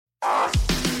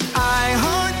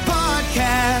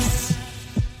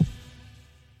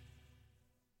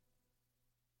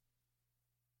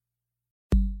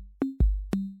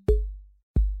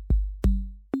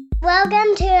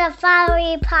Welcome to the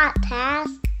Fatherly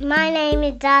Podcast. My name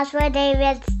is Joshua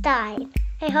David Stein.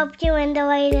 I hope you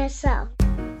enjoy the show.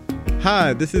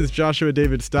 Hi, this is Joshua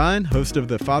David Stein, host of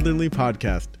the Fatherly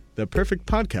Podcast, the perfect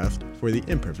podcast for the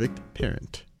imperfect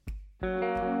parent.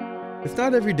 It's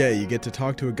not every day you get to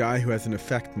talk to a guy who has an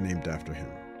effect named after him.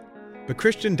 But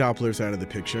Christian Doppler's out of the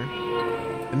picture,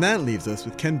 and that leaves us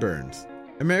with Ken Burns,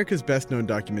 America's best-known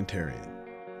documentarian.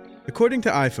 According to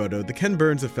iPhoto, the Ken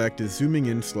Burns effect is zooming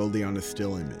in slowly on a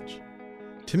still image.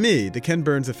 To me, the Ken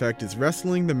Burns effect is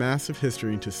wrestling the mass of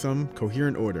history into some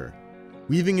coherent order,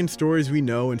 weaving in stories we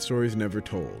know and stories never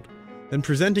told, then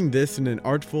presenting this in an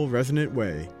artful, resonant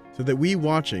way so that we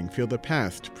watching feel the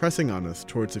past pressing on us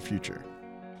towards the future.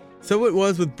 So it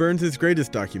was with Burns'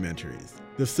 greatest documentaries,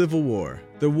 the Civil War,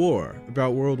 the war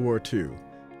about World War II,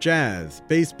 jazz,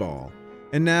 baseball,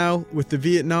 and now with the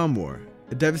Vietnam War,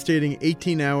 a devastating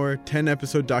 18-hour,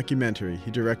 10-episode documentary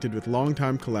he directed with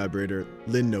longtime collaborator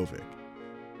Lynn Novick.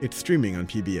 It's streaming on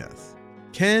PBS.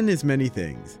 Ken is many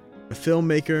things: a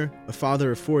filmmaker, a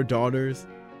father of 4 daughters,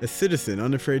 a citizen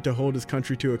unafraid to hold his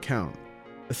country to account,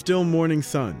 a still mourning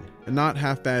son, a not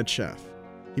half-bad chef.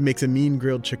 He makes a mean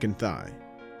grilled chicken thigh.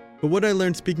 But what I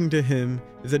learned speaking to him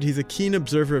is that he's a keen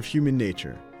observer of human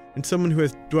nature, and someone who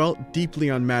has dwelt deeply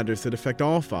on matters that affect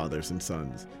all fathers and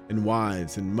sons, and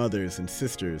wives and mothers and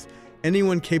sisters,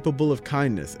 anyone capable of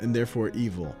kindness and therefore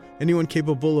evil, anyone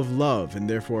capable of love and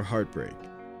therefore heartbreak.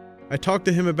 I talked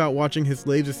to him about watching his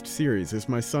latest series as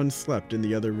my son slept in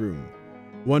the other room,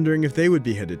 wondering if they would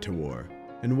be headed to war,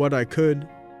 and what I could,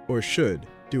 or should,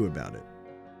 do about it.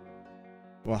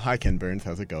 Well, hi Ken Burns,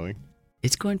 how's it going?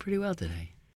 It's going pretty well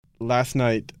today. Last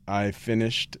night I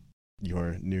finished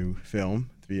your new film,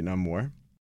 The Vietnam War,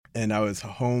 and I was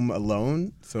home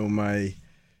alone, so my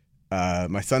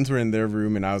sons were in their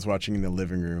room and I was watching in the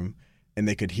living room, and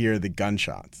they could hear the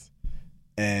gunshots.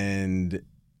 And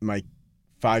my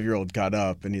 5-year-old got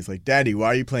up and he's like, "Daddy, why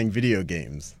are you playing video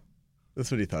games?" That's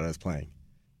what he thought I was playing.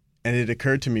 And it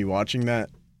occurred to me watching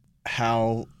that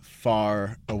how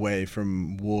far away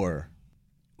from war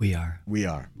we are.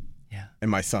 Yeah.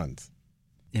 And my sons.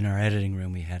 In our editing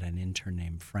room, we had an intern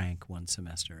named Frank one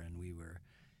semester, and we were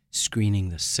screening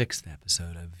the 6th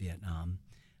episode of Vietnam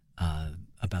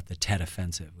about the Tet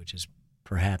Offensive, which is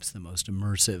perhaps the most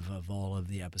immersive of all of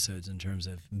the episodes in terms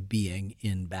of being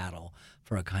in battle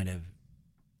for a kind of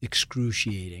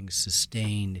excruciating,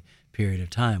 sustained period of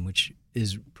time, which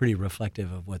is pretty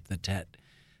reflective of what the Tet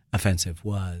Offensive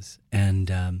was. And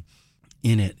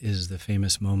in it is the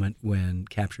famous moment when,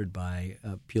 captured by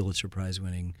a Pulitzer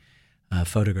Prize-winning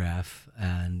photograph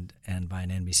and by an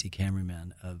NBC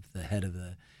cameraman, of the head of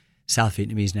the South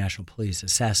Vietnamese National Police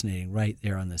assassinating right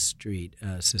there on the street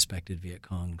a suspected Viet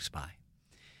Cong spy.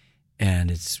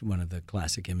 And it's one of the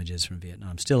classic images from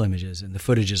Vietnam, still images, and the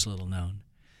footage is little known.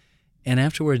 And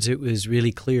afterwards it was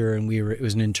really clear, and it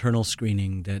was an internal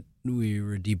screening that we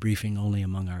were debriefing only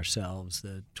among ourselves,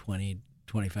 the 20,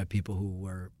 25 people who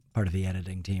were part of the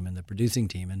editing team and the producing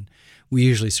team. And we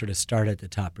usually sort of start at the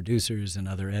top producers and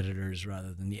other editors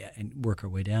rather than and work our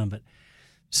way down. But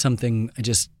I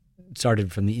just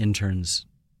started from the interns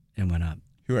and went up.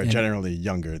 Who are generally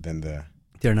younger than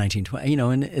They're 19, 20.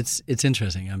 And it's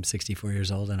interesting. I'm 64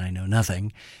 years old and I know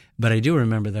nothing. But I do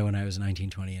remember that when I was 19,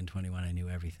 20, and 21, I knew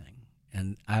everything.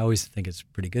 And I always think it's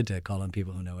pretty good to call on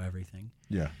people who know everything.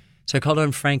 Yeah. So I called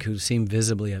on Frank, who seemed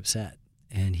visibly upset.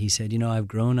 And he said, I've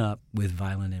grown up with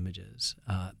violent images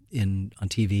on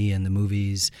TV and the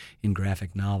movies, in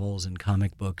graphic novels and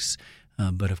comic books,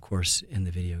 but of course in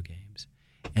the video games.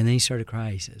 And then he started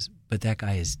crying. He says, "But that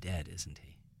guy is dead, isn't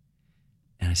he?"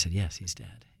 And I said, "Yes, he's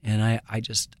dead." And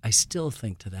I still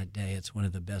think to that day it's one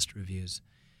of the best reviews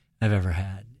I've ever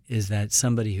had, is that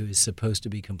somebody who is supposed to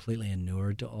be completely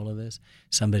inured to all of this,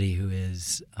 somebody who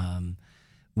is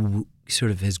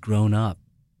sort of has grown up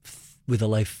with a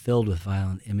life filled with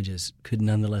violent images, could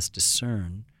nonetheless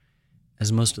discern,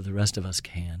 as most of the rest of us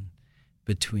can,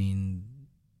 between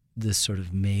this sort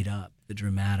of made up, the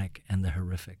dramatic and the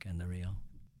horrific and the real.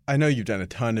 I know you've done a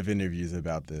ton of interviews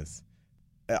about this.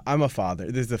 I'm a father.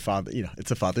 It's a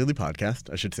fatherly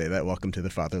podcast. I should say that. Welcome to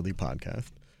the Fatherly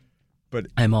Podcast. But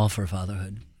I'm all for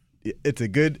fatherhood. It's a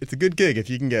good gig if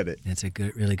you can get it. It's a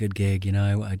really good gig.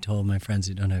 I told my friends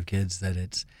who don't have kids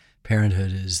that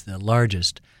parenthood is the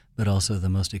largest, but also the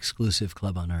most exclusive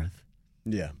club on earth.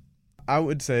 Yeah. I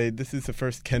would say this is the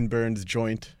first Ken Burns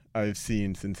joint I've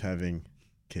seen since having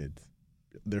kids.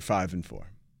 They're 5 and 4.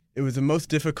 It was the most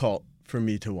difficult for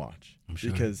me to watch. I'm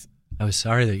sure. Because I was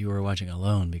sorry that you were watching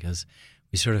alone, because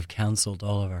we sort of counseled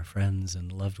all of our friends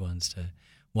and loved ones to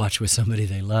watch with somebody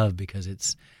they love, because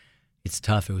it's it's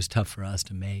tough. It was tough for us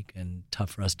to make and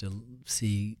tough for us to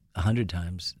see 100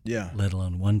 times, let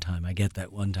alone one time. I get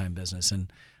that one-time business.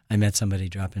 And I met somebody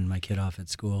dropping my kid off at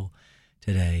school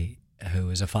today who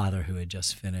is a father who had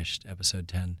just finished episode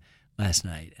 10 last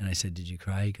night. And I said, did you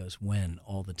cry? He goes, when?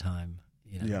 All the time.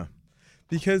 You know? Yeah.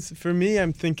 Because for me,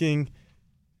 I'm thinking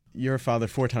you're a father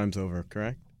 4 times over,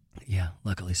 correct? Yeah,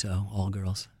 luckily so. All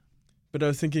girls. But I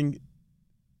was thinking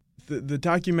the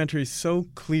documentary is so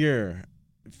clear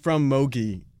from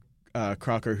Mogi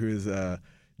Crocker, who is a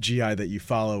GI that you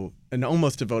follow and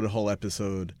almost devote a whole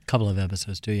episode. A couple of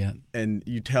episodes too, yeah. And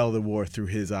you tell the war through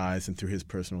his eyes and through his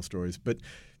personal stories. But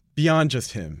beyond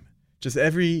just him, just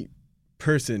every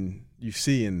person you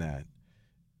see in that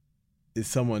is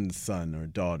someone's son or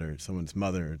daughter, someone's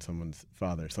mother or someone's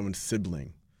father, someone's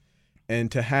sibling.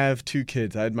 And to have 2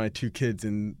 kids, I had my 2 kids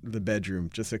in the bedroom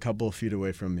just a couple of feet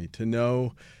away from me, to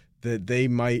know that they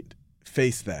might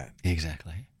face that.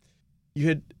 Exactly. You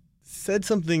had said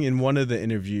something in one of the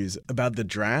interviews about the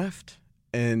draft,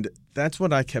 and that's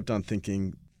what I kept on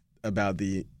thinking about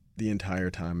the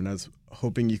entire time. And I was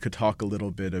hoping you could talk a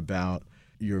little bit about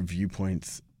your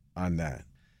viewpoints on that.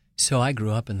 So I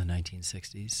grew up in the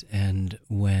 1960s, and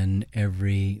when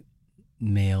every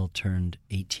male turned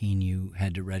 18, you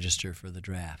had to register for the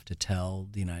draft to tell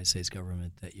the United States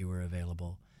government that you were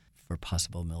available for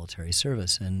possible military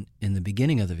service. And in the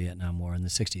beginning of the Vietnam War in the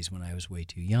 60s, when I was way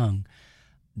too young,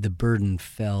 the burden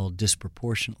fell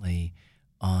disproportionately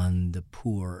on the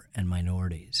poor and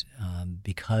minorities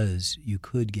because you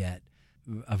could get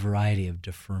a variety of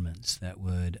deferments that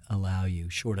would allow you,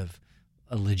 short of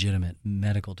a legitimate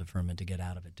medical deferment, to get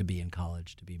out of it, to be in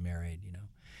college, to be married, you know.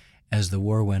 As the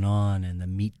war went on and the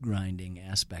meat grinding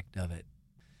aspect of it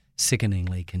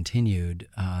sickeningly continued,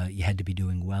 you had to be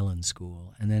doing well in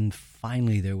school. And then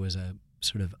finally there was a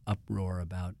sort of uproar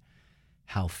about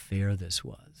how fair this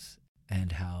was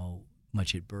and how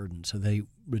much it burdened. So they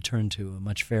returned to a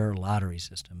much fairer lottery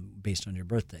system based on your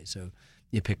birthday. So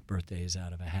you pick birthdays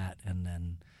out of a hat and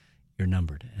then you're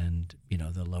numbered. And, you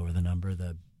know, the lower the number,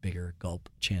 the bigger gulp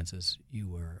chances you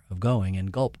were of going.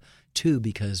 And gulp, too,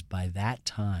 because by that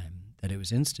time that it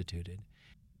was instituted,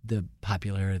 the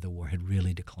popularity of the war had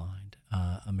really declined.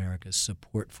 America's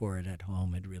support for it at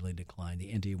home had really declined.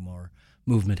 The anti-war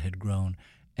movement had grown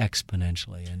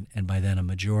exponentially, and by then a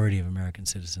majority of American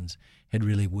citizens had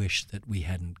really wished that we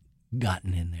hadn't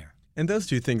gotten in there. And those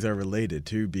two things are related,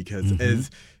 too, because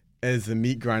as the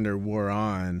meat grinder wore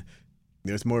on,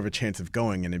 there's more of a chance of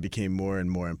going, and it became more and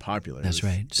more unpopular. That's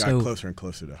right. Got closer and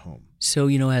closer to home. So,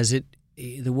 you know, as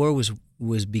the war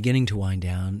was beginning to wind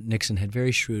down, Nixon had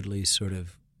very shrewdly sort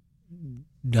of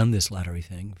done this lottery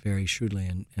thing, very shrewdly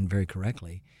and very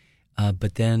correctly.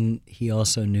 But then he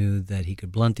also knew that he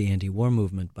could blunt the anti-war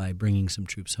movement by bringing some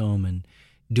troops home and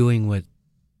doing what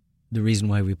the reason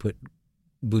why we put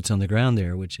boots on the ground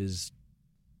there, which is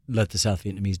let the South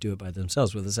Vietnamese do it by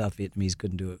themselves. Well, the South Vietnamese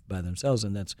couldn't do it by themselves,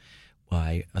 and that's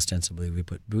why ostensibly we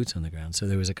put boots on the ground. So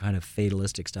there was a kind of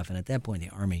fatalistic stuff. And at that point, the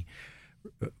Army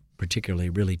particularly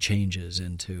really changes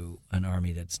into an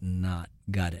army that's not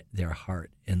got their heart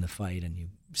in the fight. And you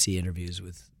see interviews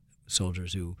with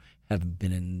soldiers who have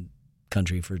been in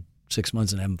country for 6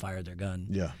 months and haven't fired their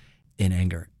gun in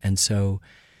anger. And so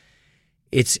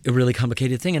it's a really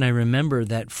complicated thing. And I remember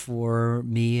that for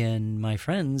me and my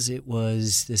friends, it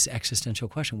was this existential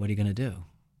question: what are you going to do?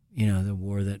 You know, the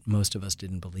war that most of us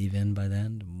didn't believe in by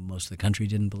then, most of the country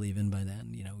didn't believe in by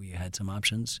then. You know, you had some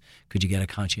options. Could you get a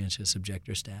conscientious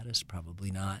objector status?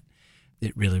 Probably not.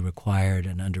 It really required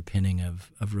an underpinning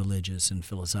of religious and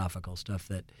philosophical stuff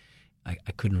that I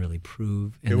couldn't really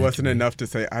prove. It wasn't enough to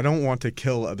say, I don't want to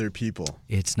kill other people.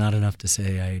 It's not enough to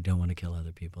say, I don't want to kill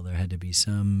other people. There had to be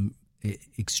some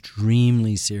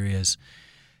extremely serious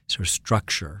sort of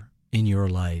structure in your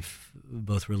life,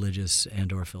 both religious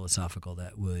and or philosophical,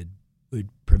 that would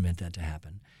permit that to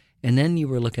happen. And then you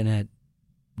were looking at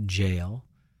jail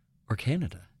or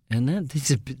Canada. And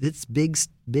it's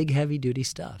big, heavy-duty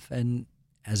stuff. And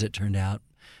as it turned out,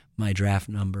 my draft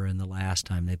number and the last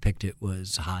time they picked it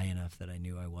was high enough that I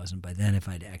knew I wasn't. By then, if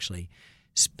I'd actually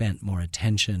spent more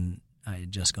attention, I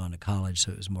had just gone to college,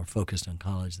 so it was more focused on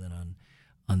college than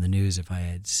on the news. If I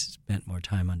had spent more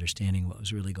time understanding what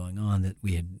was really going on, that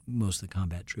most of the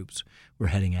combat troops were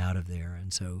heading out of there.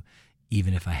 And so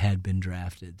even if I had been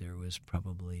drafted, there was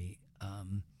probably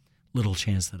little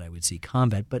chance that I would see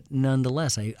combat. But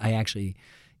nonetheless, I actually,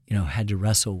 you know, had to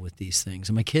wrestle with these things.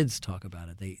 And my kids talk about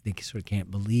it. They sort of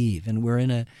can't believe. And we're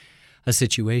in a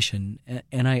situation,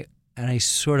 and I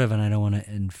sort of, and I don't want to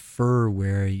infer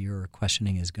where your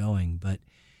questioning is going, but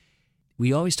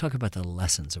we always talk about the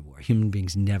lessons of war. Human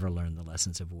beings never learn the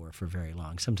lessons of war for very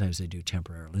long. Sometimes they do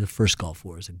temporarily. The first Gulf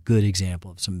War is a good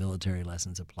example of some military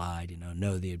lessons applied.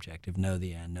 Know the objective, know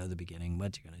the end, know the beginning,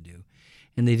 what you're going to do.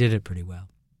 And they did it pretty well.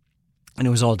 And it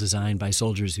was all designed by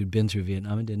soldiers who'd been through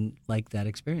Vietnam and didn't like that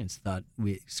experience, thought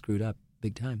we screwed up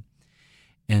big time.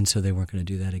 And so they weren't going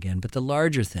to do that again. But the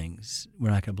larger things,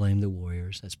 we're not going to blame the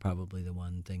warriors. That's probably the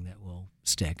one thing that will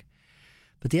stick.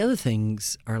 But the other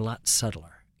things are a lot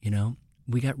subtler.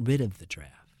 We got rid of the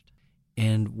draft.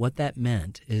 And what that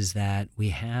meant is that we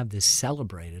have this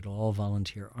celebrated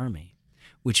all-volunteer army,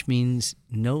 which means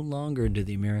no longer do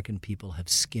the American people have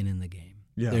skin in the game.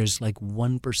 Yeah. There's like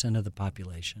 1% of the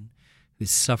population who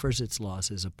suffers its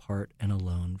losses apart and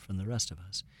alone from the rest of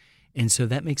us. And so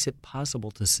that makes it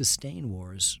possible to sustain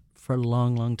wars for a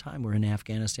long, long time. We're in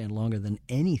Afghanistan longer than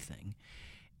anything.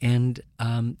 And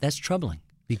that's troubling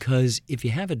because if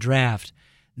you have a draft,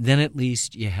 then at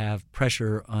least you have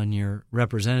pressure on your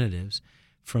representatives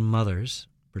from mothers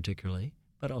particularly,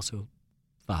 but also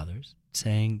fathers,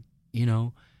 saying,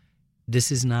 this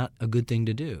is not a good thing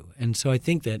to do. And so I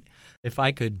think that if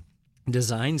I could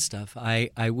design stuff, I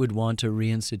would want to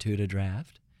reinstitute a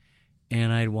draft,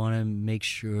 and I'd want to make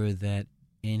sure that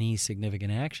any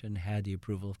significant action had the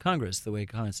approval of Congress, the way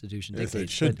the Constitution dictates. Yes, it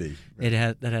should be.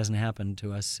 Right. That hasn't happened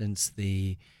to us since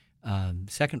the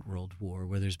Second World War,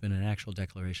 where there's been an actual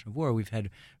declaration of war. We've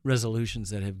had resolutions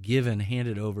that have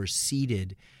handed over,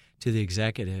 ceded to the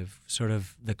executive, sort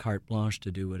of the carte blanche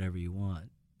to do whatever you want.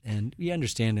 And you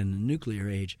understand in the nuclear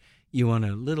age, you want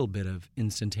a little bit of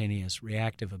instantaneous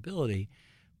reactive ability,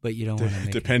 but you don't want to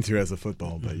make Depends who has a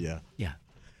football, but yeah. Yeah.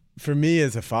 For me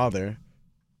as a father,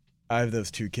 I have those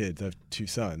two kids. I have two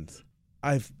sons.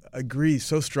 I agree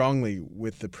so strongly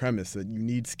with the premise that you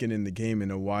need skin in the game in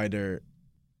a wider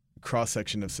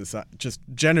cross-section of society. Just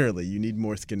generally, you need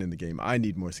more skin in the game. I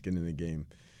need more skin in the game.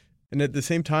 And at the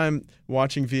same time,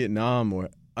 watching Vietnam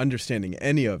or understanding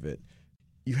any of it,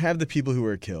 you have the people who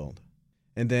were killed.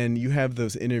 And then you have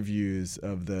those interviews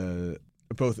of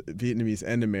both Vietnamese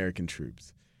and American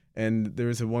troops. And there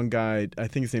was one guy, I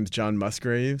think his name's John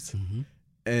Musgraves,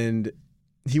 and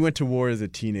he went to war as a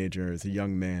teenager, as a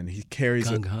young man. He carries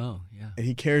gung-ho, yeah. And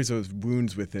he carries those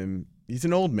wounds with him. He's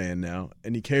an old man now,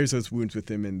 and he carries those wounds with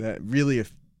him, and that really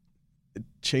it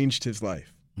changed his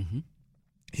life. Mm-hmm.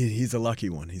 He's a lucky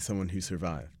one. He's someone who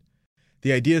survived.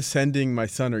 The idea of sending my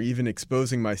son or even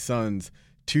exposing my sons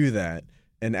to that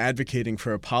and advocating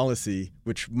for a policy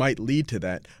which might lead to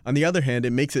that, on the other hand,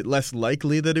 it makes it less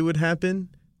likely that it would happen.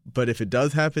 But if it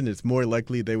does happen, it's more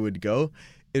likely they would go.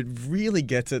 It really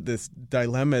gets at this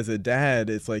dilemma as a dad.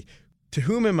 It's like, to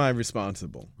whom am I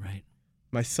responsible? Right.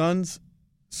 My sons,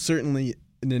 certainly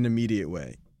in an immediate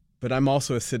way. But I'm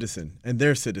also a citizen, and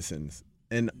they're citizens.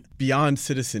 And beyond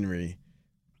citizenry,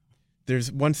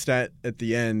 there's one stat at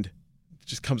the end,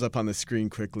 just comes up on the screen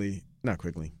quickly. Not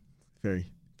quickly.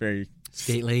 Very, very...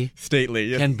 Stately.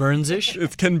 Yeah. Ken Burns-ish?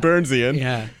 It's Ken Burnsian.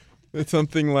 Yeah. It's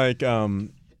something like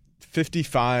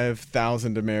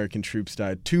 55,000 American troops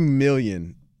died, 2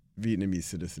 million Vietnamese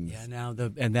citizens. Yeah,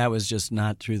 and that was just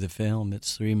not through the film.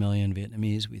 It's 3 million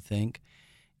Vietnamese, we think,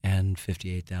 and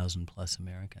 58,000 plus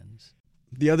Americans.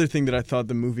 The other thing that I thought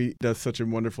the movie does such a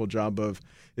wonderful job of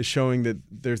is showing that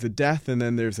there's a death and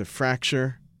then there's a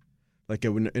fracture. Like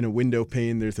in a window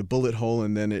pane, there's a bullet hole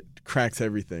and then it cracks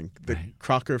everything. The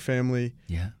Crocker family,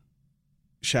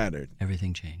 shattered.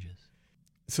 Everything changes.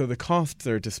 So the costs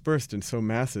are dispersed and so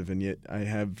massive, and yet I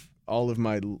have all of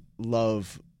my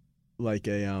love like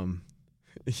a,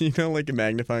 like a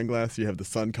magnifying glass. You have the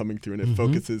sun coming through and it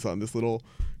focuses on this little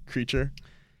creature.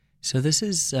 So this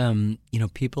is,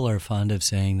 people are fond of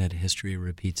saying that history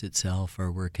repeats itself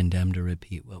or we're condemned to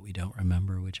repeat what we don't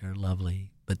remember, which are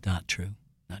lovely, but not true.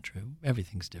 Not true.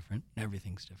 Everything's different.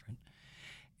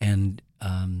 And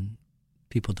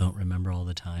people don't remember all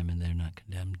the time, and they're not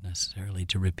condemned necessarily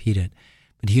to repeat it.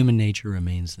 But human nature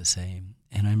remains the same.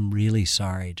 And I'm really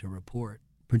sorry to report,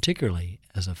 particularly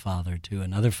as a father to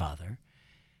another father,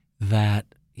 that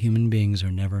human beings are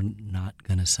never not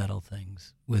going to settle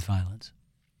things with violence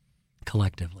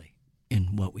collectively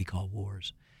in what we call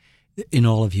wars. In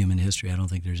all of human history, I don't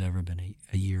think there's ever been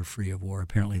a year free of war.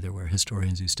 Apparently there were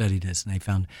historians who studied this, and they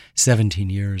found 17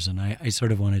 years. And I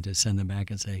sort of wanted to send them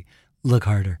back and say, look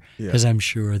harder, because I'm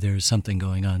sure there's something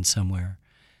going on somewhere.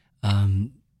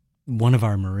 One of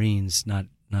our Marines, not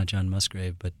John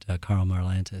Musgrave, but Karl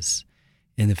Marlantes,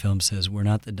 in the film says, we're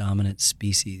not the dominant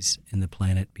species in the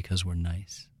planet because we're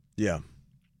nice. Yeah.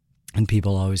 And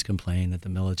people always complain that the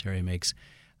military makes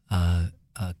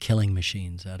killing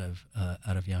machines out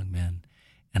of young men.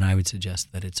 And I would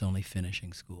suggest that it's only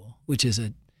finishing school, which is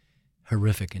a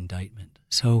horrific indictment.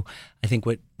 So I think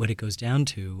what it goes down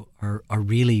to are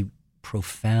really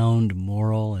profound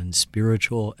moral and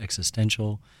spiritual,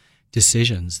 existential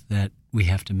decisions that we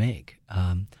have to make.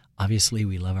 Obviously,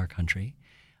 we love our country.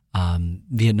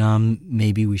 Vietnam,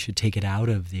 maybe we should take it out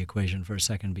of the equation for a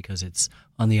second because it's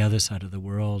on the other side of the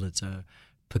world. It's a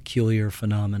peculiar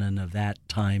phenomenon of that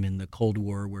time in the Cold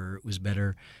War where it was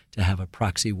better to have a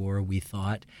proxy war, we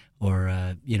thought, or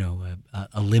a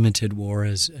limited war,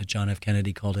 as John F.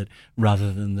 Kennedy called it,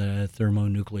 rather than the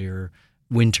thermonuclear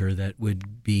winter that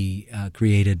would be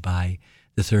created by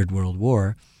the Third World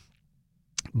War.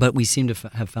 But we seem to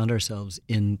have found ourselves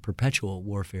in perpetual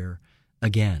warfare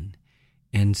again.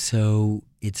 And so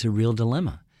it's a real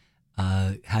dilemma.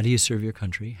 How do you serve your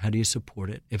country? How do you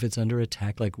support it? If it's under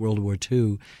attack, like World War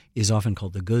II is often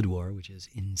called the Good War, which is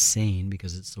insane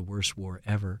because it's the worst war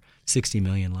ever, 60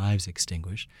 million lives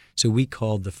extinguished. So we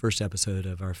called the first episode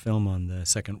of our film on the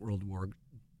Second World War,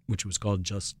 which was called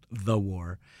just The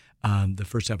War, the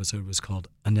first episode was called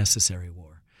A Necessary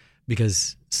War,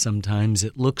 because sometimes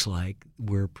it looks like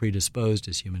we're predisposed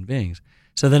as human beings.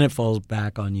 So then it falls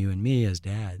back on you and me as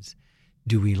dads.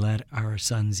 Do we let our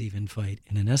sons even fight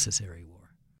in a necessary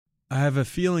war? I have a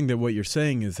feeling that what you're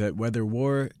saying is that whether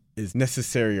war is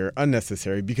necessary or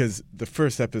unnecessary, because the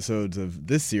first episodes of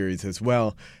this series as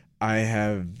well, I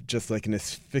have just like an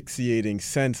asphyxiating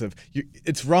sense of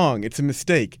it's wrong, it's a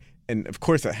mistake. And of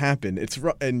course it happened. It's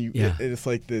wrong, and it's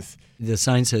like this. The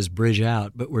sign says bridge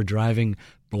out, but we're driving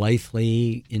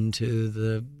blithely into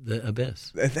the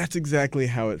abyss. That's exactly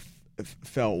how it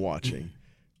felt watching.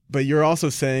 But you're also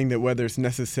saying that whether it's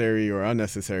necessary or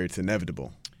unnecessary, it's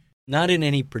inevitable. Not in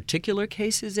any particular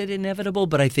case is it inevitable,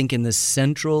 but I think in the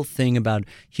central thing about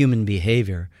human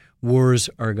behavior, wars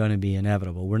are going to be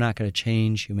inevitable. We're not going to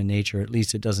change human nature. At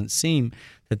least it doesn't seem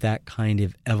that kind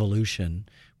of evolution,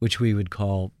 which we would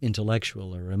call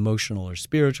intellectual or emotional or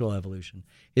spiritual evolution,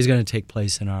 is going to take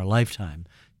place in our lifetime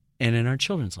and in our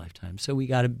children's lifetime. So we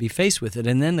got to be faced with it.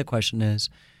 And then the question is,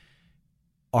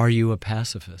 are you a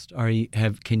pacifist?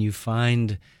 Can you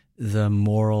find the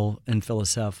moral and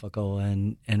philosophical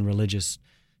and religious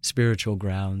spiritual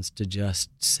grounds to just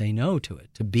say no to it,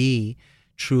 to be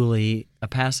truly a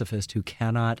pacifist who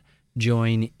cannot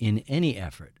join in any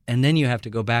effort? And then you have to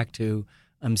go back to,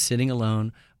 I'm sitting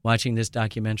alone watching this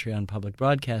documentary on public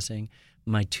broadcasting.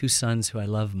 My two sons, who I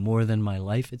love more than my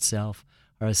life itself,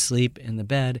 are asleep in the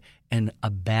bed, and a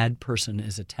bad person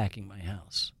is attacking my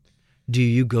house. Do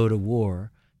you go to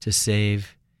war to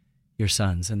save your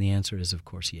sons? And the answer is, of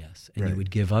course, yes. And you would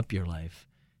give up your life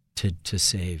to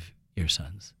save your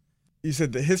sons. You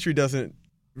said that history doesn't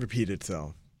repeat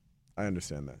itself. I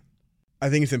understand that. I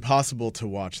think it's impossible to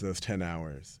watch those 10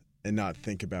 hours and not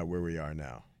think about where we are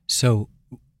now. So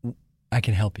I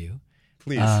can help you.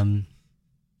 Please.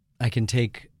 I can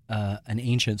take an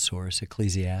ancient source,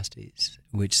 Ecclesiastes,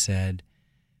 which said,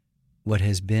 what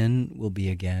has been will be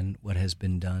again. What has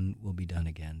been done will be done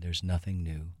again. There's nothing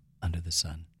new under the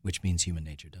sun, which means human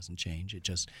nature doesn't change. It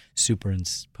just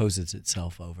superimposes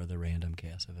itself over the random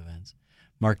chaos of events.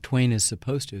 Mark Twain is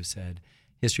supposed to have said,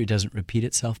 history doesn't repeat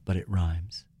itself, but it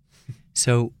rhymes.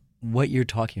 So what you're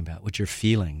talking about, what you're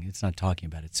feeling, it's not talking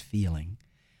about, it's feeling,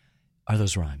 are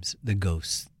those rhymes, the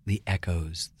ghosts, the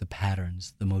echoes, the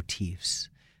patterns, the motifs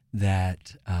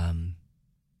that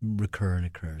recur and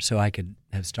occur. So I could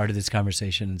have started this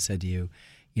conversation and said to you,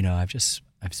 I've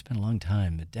spent a long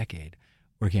time, a decade,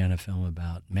 working on a film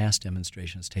about mass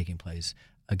demonstrations taking place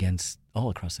all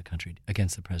across the country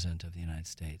against the President of the United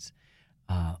States,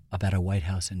 about a White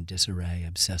House in disarray,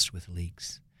 obsessed with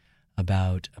leaks,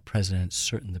 about a president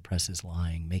certain the press is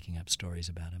lying, making up stories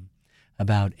about him,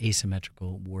 about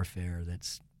asymmetrical warfare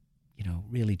that's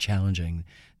really challenging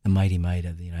the mighty might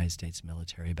of the United States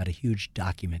military, about a huge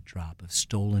document drop of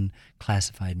stolen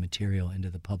classified material into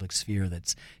the public sphere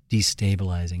that's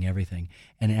destabilizing everything,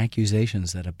 and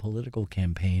accusations that a political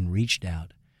campaign reached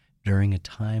out during a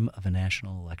time of a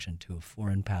national election to a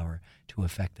foreign power to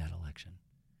affect that election.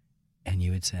 And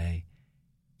you would say,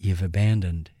 you've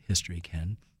abandoned history,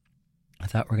 Ken. I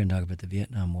thought we were going to talk about the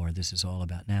Vietnam War. This is all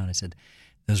about now. And I said,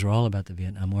 those were all about the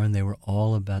Vietnam War, and they were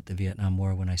all about the Vietnam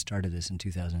War when I started this in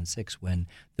 2006, when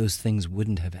those things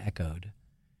wouldn't have echoed,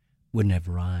 wouldn't have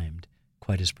rhymed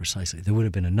quite as precisely. There would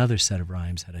have been another set of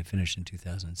rhymes had I finished in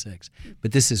 2006.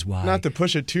 But this is why. Not to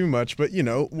push it too much, but,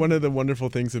 one of the wonderful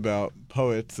things about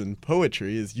poets and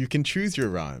poetry is you can choose your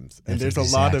rhymes. And there's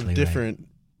a lot of different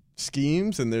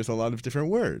schemes, and there's a lot of different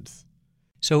words.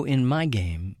 So in my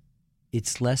game,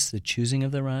 it's less the choosing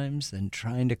of the rhymes than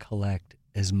trying to collect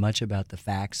as much about the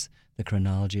facts, the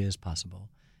chronology as possible.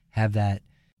 Have that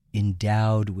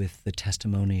endowed with the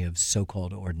testimony of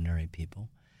so-called ordinary people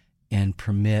and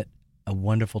permit a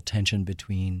wonderful tension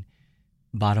between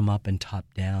bottom-up and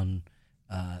top-down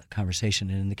conversation.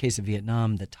 And in the case of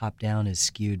Vietnam, the top-down is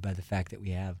skewed by the fact that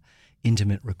we have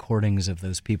intimate recordings of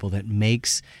those people that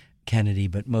makes Kennedy,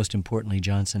 but most importantly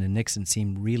Johnson and Nixon,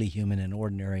 seem really human and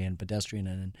ordinary and pedestrian,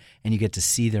 and you get to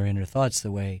see their inner thoughts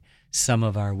the way some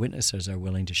of our witnesses are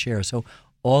willing to share. So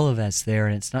all of that's there,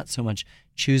 and it's not so much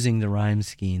choosing the rhyme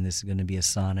scheme, this is going to be a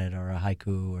sonnet or a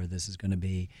haiku, or this is going to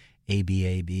be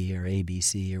ABAB or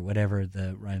ABC or whatever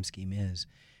the rhyme scheme is.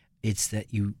 It's that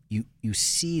you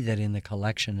see that in the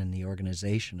collection and the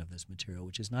organization of this material,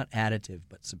 which is not additive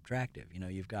but subtractive. You know,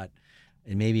 you've got,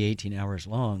 it may be 18 hours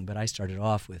long, but I started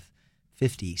off with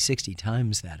 50, 60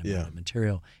 times that amount of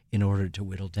material in order to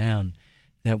whittle down.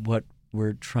 That what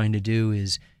we're trying to do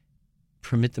is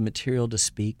permit the material to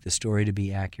speak, the story to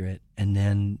be accurate, and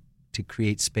then to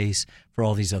create space for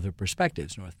all these other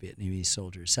perspectives, North Vietnamese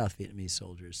soldiers, South Vietnamese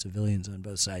soldiers, civilians on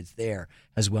both sides there,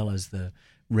 as well as the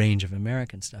range of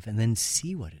American stuff, and then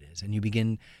see what it is. And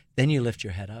then you lift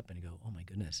your head up and you go, oh my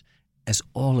goodness, as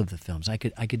all of the films, I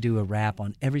could do a rap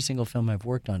on every single film I've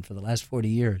worked on for the last 40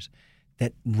 years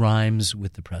that rhymes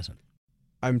with the present.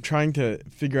 I'm trying to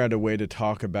figure out a way to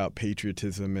talk about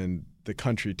patriotism and the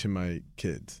country to my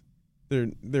kids.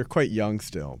 They're quite young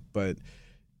still, but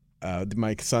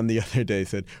my son the other day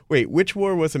said, wait, which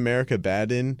war was America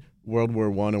bad in? World War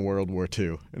I and World War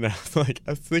II. And I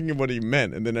was thinking what he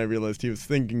meant, and then I realized he was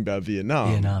thinking about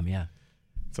Vietnam. Vietnam, yeah.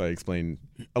 So I explained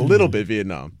a little bit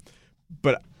Vietnam.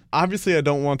 But obviously I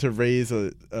don't want to raise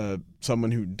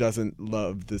someone who doesn't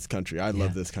love this country. I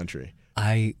love this country.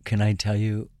 Can I tell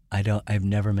you, I've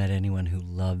never met anyone who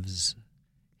loves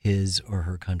his or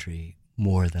her country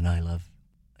more than I love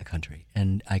a country.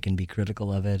 And I can be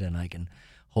critical of it, and I can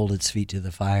hold its feet to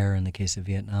the fire in the case of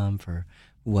Vietnam for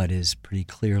what is pretty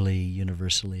clearly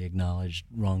universally acknowledged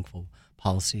wrongful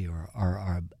policy or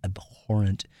our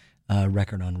abhorrent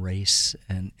record on race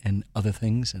and other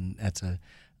things. And that's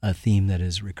a theme that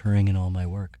is recurring in all my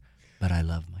work. But I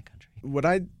love my country. What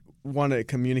I want to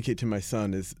communicate to my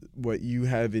son is what you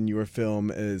have in your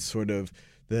film as sort of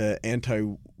the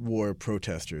anti-war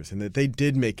protesters, and that they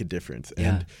did make a difference.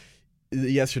 Yeah. And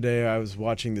yesterday I was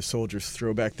watching the soldiers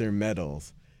throw back their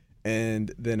medals.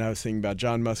 And then I was thinking about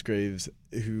John Musgraves,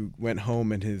 who went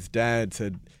home, and his dad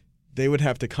said they would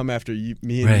have to come after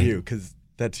me and you because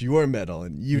that's your medal,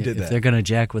 and you did that. If they're going to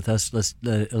jack with us,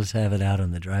 let's have it out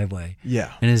on the driveway.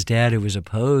 Yeah. And his dad, who was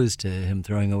opposed to him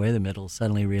throwing away the medal,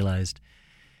 suddenly realized,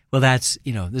 well, that's,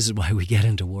 this is why we get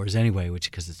into wars anyway,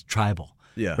 because it's tribal.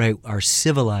 Yeah. Right? Our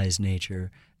civilized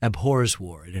nature abhors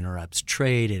war. It interrupts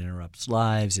trade, it interrupts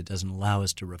lives, it doesn't allow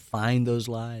us to refine those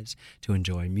lives, to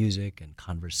enjoy music and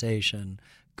conversation,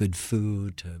 good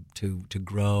food, to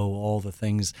grow all the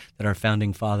things that our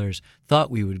founding fathers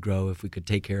thought we would grow if we could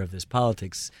take care of this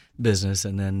politics business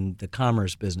and then the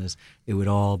commerce business. It would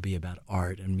all be about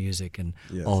art and music and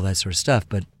all that sort of stuff.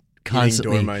 But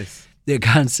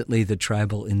constantly the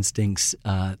tribal instincts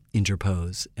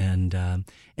interpose, and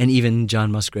even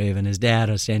John Musgrave and his dad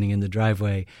are standing in the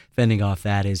driveway fending off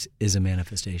that is a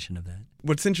manifestation of that.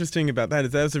 What's interesting about that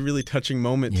is that was a really touching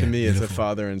moment to me as a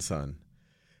father and son.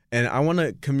 And I want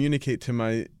to communicate to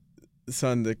my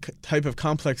son the type of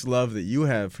complex love that you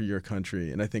have for your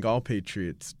country, and I think all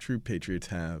patriots, true patriots,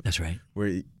 have. That's right. Where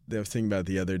I was thinking about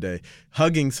the other day,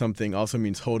 hugging something also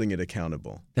means holding it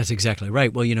accountable. That's exactly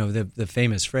right. Well, the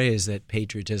famous phrase that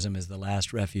patriotism is the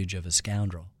last refuge of a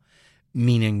scoundrel,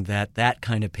 meaning that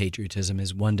kind of patriotism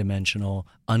is one-dimensional,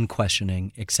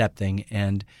 unquestioning, accepting,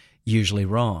 and usually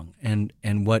wrong. And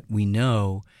what we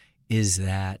know is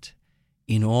that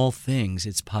in all things,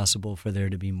 it's possible for there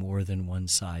to be more than one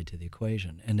side to the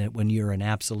equation. And that when you're an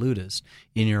absolutist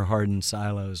in your hardened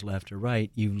silos, left or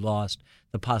right, you've lost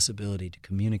the possibility to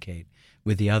communicate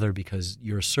with the other because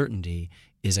your certainty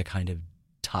is a kind of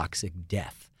toxic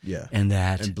death. Yeah. And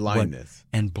blindness.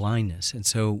 And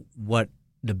so what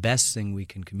the best thing we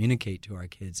can communicate to our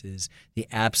kids is the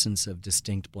absence of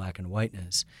distinct black and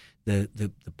whiteness,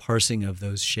 the parsing of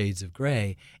those shades of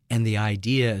gray, and the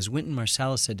idea, as Wynton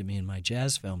Marsalis said to me in my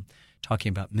jazz film, talking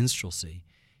about minstrelsy,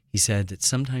 he said that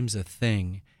sometimes a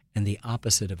thing and the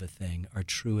opposite of a thing are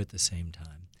true at the same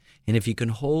time. And if you can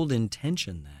hold in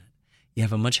tension that, you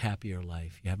have a much happier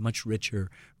life, you have much richer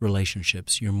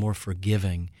relationships, you're more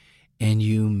forgiving, and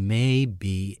you may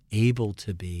be able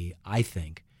to be, I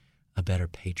think, a better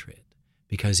patriot.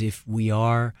 Because if we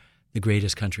are the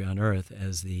greatest country on earth,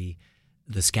 as the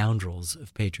scoundrels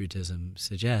of patriotism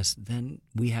suggest, then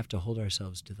we have to hold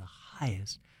ourselves to the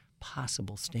highest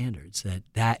possible standards.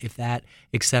 That if that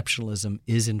exceptionalism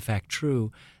is in fact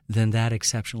true, then that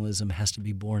exceptionalism has to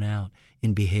be borne out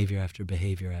in behavior after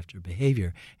behavior after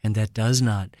behavior, and that does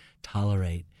not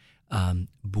tolerate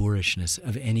boorishness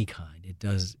of any kind.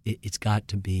 It's got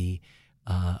to be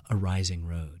a rising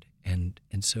road, and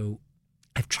so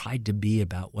I've tried to be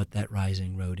about what that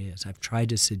rising road is. I've tried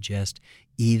to suggest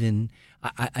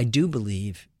I do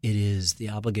believe it is the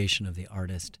obligation of the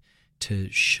artist to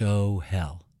show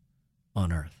hell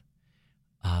on earth.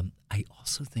 I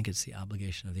also think it's the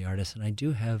obligation of the artist, and I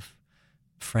do have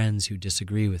friends who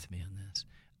disagree with me on this.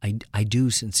 I do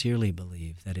sincerely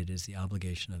believe that it is the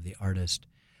obligation of the artist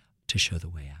to show the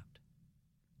way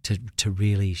out, to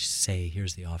really say,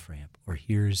 here's the off-ramp, or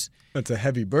here's... That's a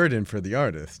heavy burden for the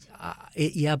artist.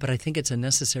 Yeah, but I think it's a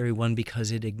necessary one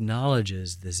because it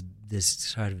acknowledges this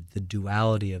sort of the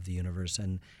duality of the universe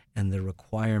and the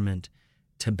requirement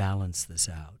to balance this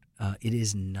out. It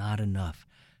is not enough.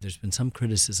 There's been some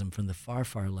criticism from the far,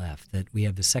 far left that we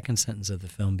have the second sentence of the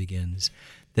film begins,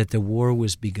 that the war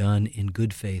was begun in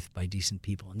good faith by decent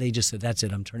people. And they just said, that's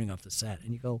it, I'm turning off the set.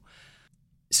 And you go...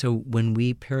 So when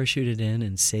we parachuted in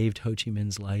and saved Ho Chi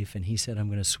Minh's life, and he said, I'm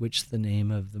going to switch the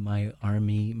name of my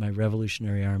army, my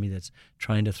revolutionary army that's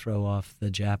trying to throw off the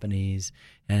Japanese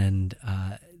and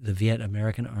the Viet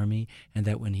American army, and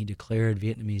that when he declared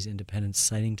Vietnamese independence,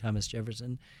 citing Thomas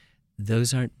Jefferson,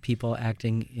 those aren't people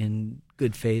acting in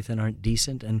good faith and aren't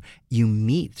decent. And you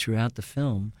meet throughout the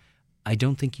film, I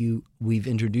don't think we've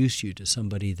introduced you to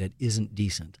somebody that isn't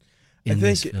decent in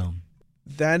this film.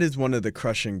 That is one of the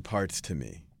crushing parts to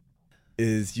me,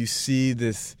 is you see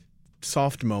this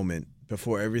soft moment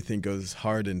before everything goes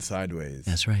hard and sideways.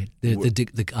 That's right.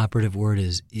 The operative word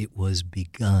is it was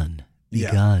begun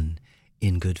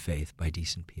in good faith by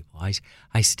decent people.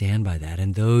 I stand by that.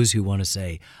 And those who want to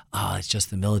say, it's just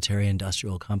the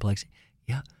military-industrial complex,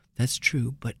 yeah, that's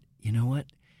true. But you know what?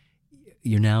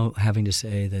 You're now having to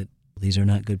say that these are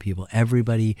not good people.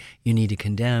 Everybody you need to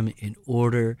condemn in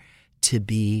order to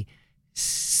be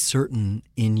certain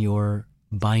in your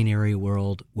binary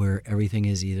world where everything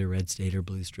is either red state or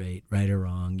blue straight, right or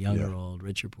wrong, young or old,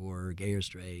 rich or poor, gay or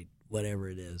straight, whatever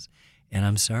it is. And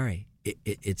I'm sorry,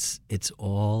 it's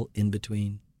all in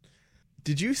between.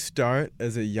 Did you start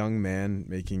as a young man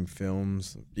making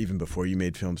films, even before you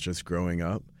made films, just growing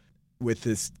up, with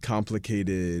this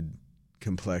complicated,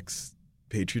 complex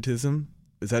patriotism?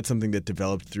 Is that something that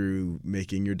developed through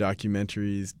making your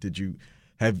documentaries?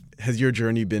 Has your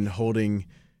journey been holding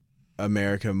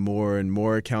America more and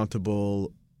more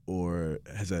accountable, or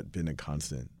has that been a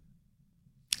constant?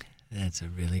 That's a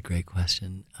really great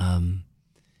question.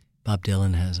 Bob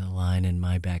Dylan has a line in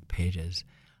My Back Pages.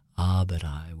 But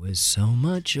I was so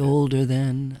much older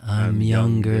then, I'm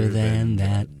younger than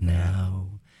that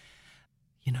now.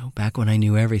 You know, back when I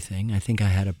knew everything, I think I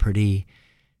had a pretty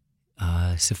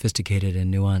sophisticated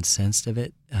and nuanced sense of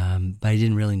it, but I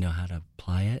didn't really know how to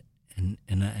apply it.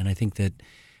 And I think that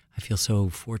I feel so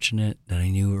fortunate that I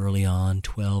knew early on,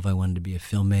 12, I wanted to be a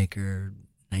filmmaker,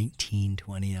 19,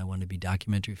 20, I wanted to be a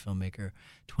documentary filmmaker,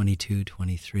 22,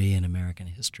 23 in American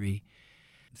history.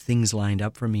 Things lined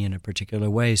up for me in a particular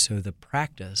way, so the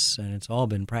practice, and it's all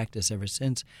been practice ever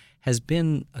since, has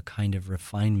been a kind of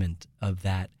refinement of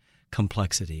that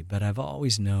complexity. But I've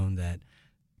always known that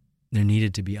there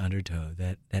needed to be undertow,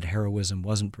 that heroism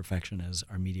wasn't perfection as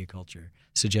our media culture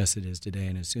suggests it is today.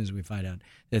 And as soon as we find out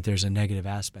that there's a negative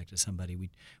aspect to somebody,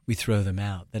 we throw them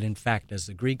out. That in fact, as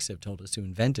the Greeks have told us who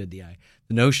invented the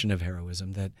notion of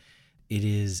heroism, that it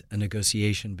is a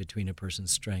negotiation between a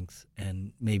person's strength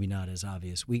and maybe not as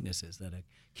obvious weaknesses, that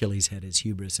Achilles had his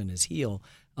hubris and his heel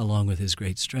along with his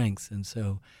great strength. And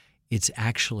so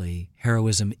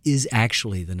heroism is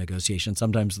actually the negotiation,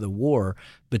 sometimes the war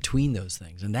between those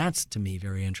things. And that's, to me,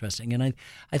 very interesting. And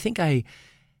I think I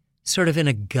sort of in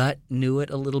a gut knew it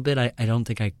a little bit. I don't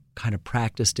think I kind of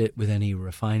practiced it with any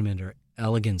refinement or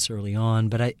elegance early on,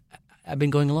 but I've been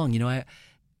going along. You know,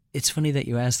 it's funny that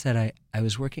you asked that. I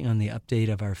was working on the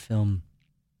update of our film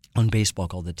on baseball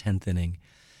called The 10th Inning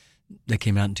that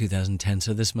came out in 2010.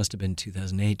 So this must have been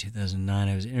 2008, 2009.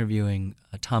 I was interviewing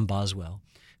Tom Boswell,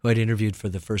 who I'd interviewed for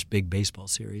the first big baseball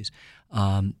series.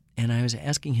 And I was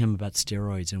asking him about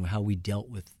steroids and how we dealt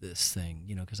with this thing,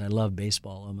 you know, because I love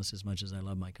baseball almost as much as I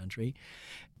love my country.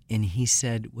 And he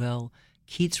said, well,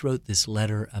 Keats wrote this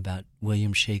letter about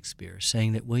William Shakespeare,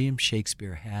 saying that William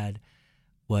Shakespeare had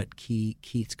what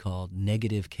Keats called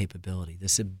negative capability,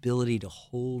 this ability to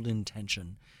hold in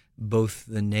tension both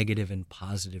the negative and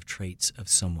positive traits of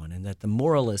someone, and that the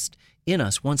moralist in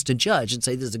us wants to judge and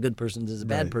say this is a good person, this is a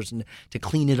bad person, to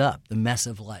clean it up, the mess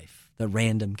of life, the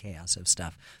random chaos of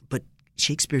stuff. But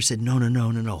Shakespeare said, no,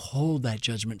 hold that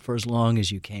judgment for as long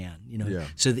as you can,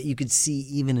 so that you could see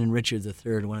even in Richard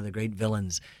III, one of the great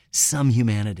villains, some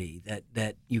humanity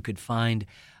that you could find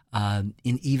in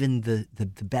even the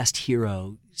best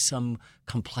hero, some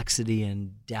complexity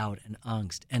and doubt and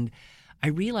angst. And I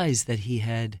realized that he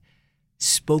had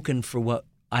spoken for what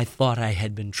I thought I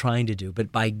had been trying to do,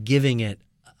 but by giving it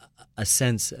a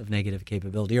sense of negative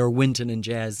capability, or Wynton and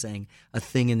Jazz saying a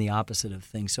thing in the opposite of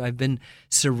things. So I've been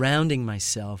surrounding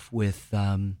myself with,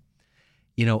 a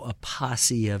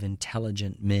posse of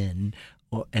intelligent men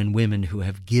and women who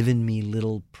have given me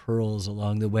little pearls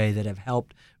along the way that have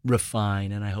helped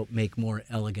refine and I hope make more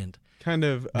elegant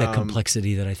the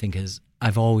complexity that I think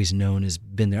I've always known has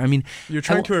been there. I mean, you're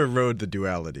trying to erode the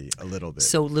duality a little bit.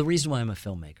 So the reason why I'm a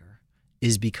filmmaker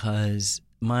is because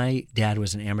my dad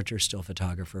was an amateur still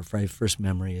photographer. My first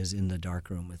memory is in the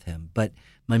darkroom with him. But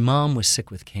my mom was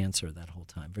sick with cancer that whole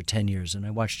time for 10 years, and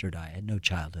I watched her die. I had no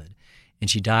childhood.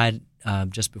 And she died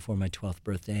just before my 12th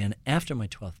birthday. And after my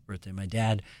 12th birthday, my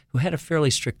dad, who had a fairly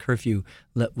strict curfew,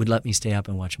 would let me stay up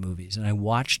and watch movies. And I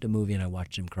watched a movie, and I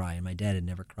watched him cry. And my dad had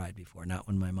never cried before, not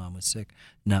when my mom was sick,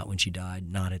 not when she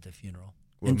died, not at the funeral.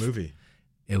 What movie?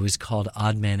 It was called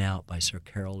Odd Man Out by Sir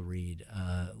Carol Reed,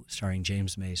 starring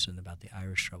James Mason, about the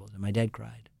Irish Troubles. And my dad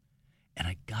cried. And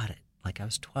I got it. Like I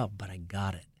was 12, but I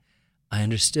got it. I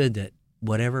understood that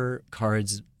whatever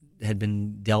cards had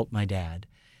been dealt my dad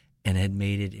and had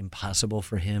made it impossible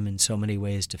for him in so many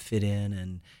ways to fit in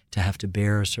and to have to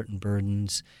bear certain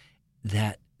burdens,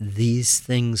 that these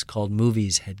things called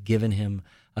movies had given him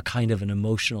a kind of an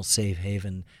emotional safe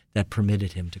haven that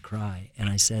permitted him to cry. And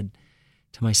I said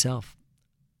to myself,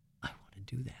 I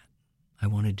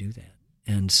want to do that.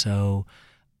 And so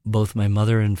both my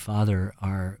mother and father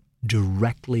are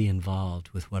directly involved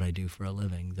with what I do for a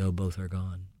living, though both are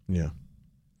gone. Yeah.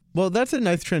 Well, that's a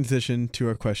nice transition to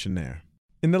our questionnaire.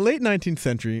 In the late 19th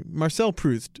century, Marcel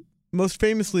Proust, most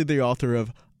famously the author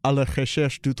of À la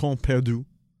recherche du temps perdu,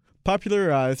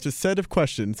 popularized a set of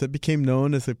questions that became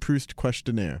known as a Proust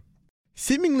questionnaire.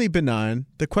 Seemingly benign,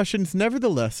 the questions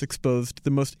nevertheless exposed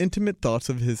the most intimate thoughts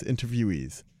of his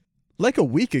interviewees. Like a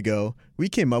week ago, we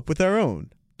came up with our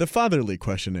own, the Fatherly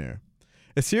Questionnaire,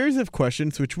 a series of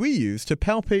questions which we use to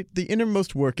palpate the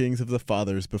innermost workings of the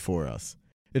fathers before us.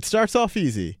 It starts off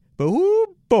easy, but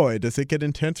whoo boy does it get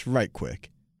intense right quick.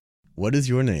 What is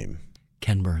your name?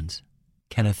 Ken Burns.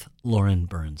 Kenneth Loren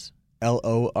Burns.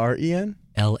 L-O-R-E-N?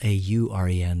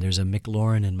 L-A-U-R-E-N. There's a Mick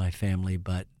Loren in my family,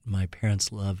 but my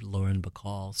parents loved Lauren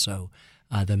Bacall, so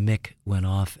the Mick went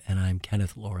off, and I'm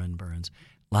Kenneth Loren Burns.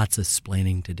 Lots of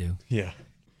splaining to do. Yeah.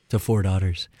 To 4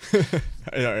 daughters.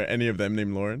 Are any of them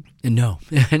named Lauren? No.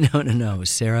 No.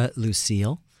 Sarah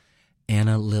Lucille,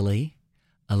 Anna Lily,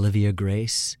 Olivia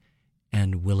Grace,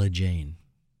 and Willa Jane.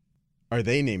 Are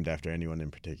they named after anyone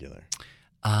in particular?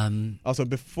 Also,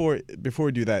 before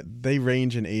we do that, they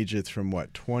range in ages from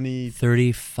what, 20?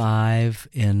 35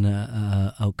 in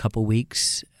a couple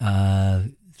weeks,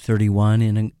 31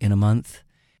 in a month,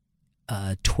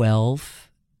 12,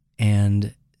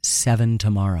 and 7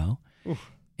 tomorrow.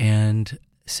 Oof. And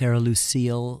Sarah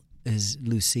Lucille is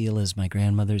my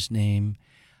grandmother's name.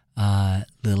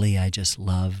 Lily, I just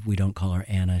love. We don't call her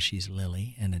Anna; she's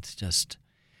Lily, and it's just.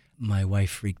 My wife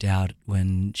freaked out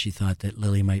when she thought that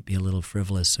Lily might be a little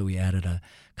frivolous, so we added a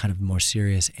kind of more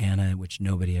serious Anna, which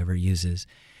nobody ever uses.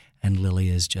 And Lily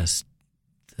is just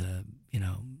the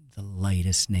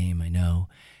lightest name I know.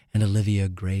 And Olivia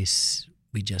Grace,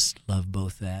 we just love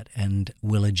both that. And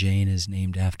Willa Jane is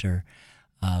named after,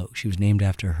 she was named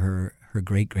after her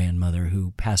great-grandmother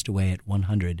who passed away at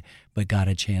 100, but got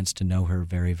a chance to know her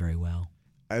very, very well.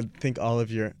 I think all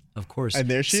of your... Of course. And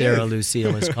there she Sarah is.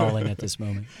 Lucille is calling at this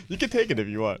moment. You can take it if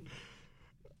you want.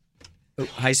 Oh,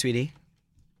 hi, sweetie.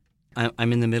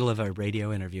 I'm in the middle of a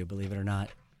radio interview, believe it or not.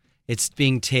 It's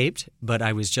being taped, but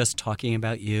I was just talking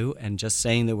about you and just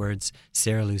saying the words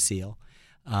Sarah Lucille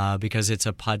because it's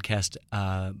a podcast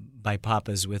by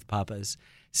Papas with Papas.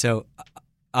 So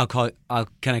can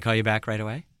I call you back right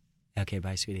away? Okay,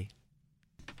 bye, sweetie.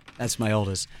 That's my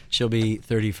oldest. She'll be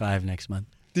 35 next month.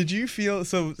 Did you feel,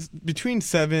 so between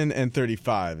 7 and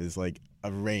 35 is like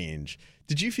a range.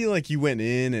 Did you feel like you went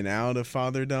in and out of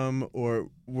fatherdom, or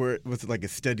was it like a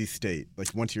steady state?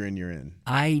 Like once you're in, you're in?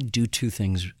 I do 2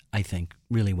 things, I think,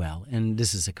 really well. And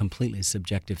this is a completely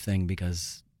subjective thing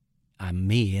because I'm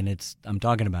me and I'm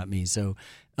talking about me. So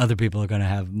other people are going to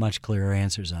have much clearer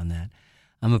answers on that.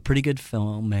 I'm a pretty good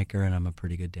filmmaker and I'm a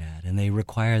pretty good dad. And they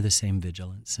require the same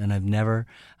vigilance. And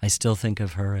I still think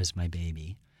of her as my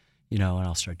baby. And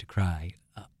I'll start to cry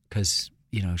because,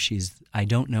 I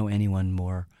don't know anyone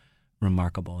more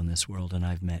remarkable in this world, and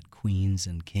I've met queens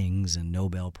and kings and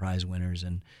Nobel Prize winners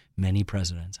and many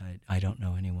presidents. I don't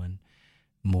know anyone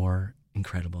more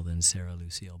incredible than Sarah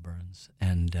Lucille Burns.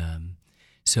 And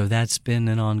so that's been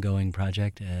an ongoing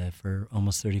project for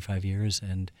almost 35 years.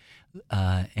 And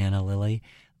Anna Lily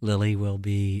will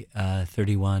be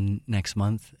 31 next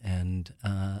month, and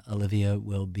Olivia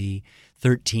will be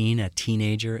 13, a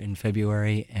teenager in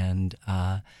February, and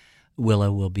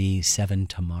Willa will be 7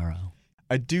 tomorrow.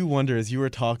 I do wonder, as you were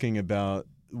talking about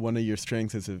one of your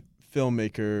strengths as a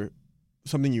filmmaker,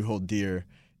 something you hold dear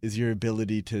is your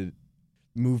ability to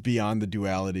move beyond the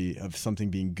duality of something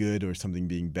being good or something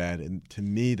being bad. And to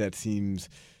me, that seems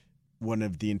one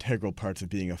of the integral parts of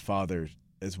being a father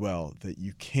as well, that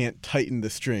you can't tighten the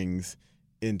strings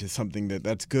into something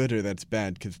that's good or that's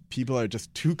bad, because people are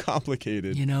just too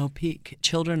complicated. You know,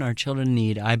 our children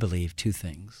need, I believe, two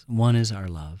things. One is our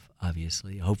love,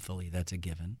 obviously. Hopefully that's a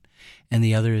given. And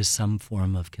the other is some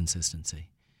form of consistency.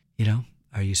 You know,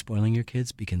 are you spoiling your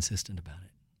kids? Be consistent about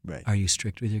it. Right. Are you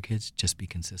strict with your kids? Just be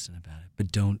consistent about it.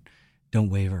 But don't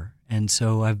waver. And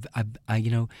so I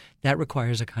you know, that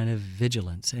requires a kind of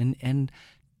vigilance. And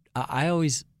I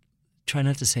always try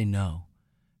not to say no.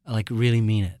 Like, really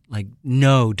mean it. Like,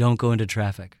 no, don't go into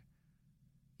traffic.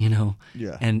 You know?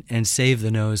 Yeah. And save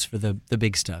the no's for the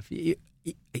big stuff.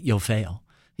 You'll fail.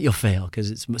 You'll fail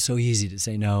because it's so easy to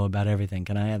say no about everything.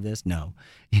 Can I have this? No.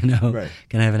 You know? Right.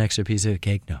 Can I have an extra piece of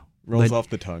cake? No. Rolls off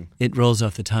the tongue. It rolls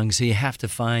off the tongue. So you have to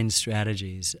find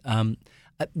strategies.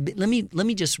 Let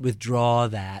me just withdraw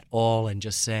that all and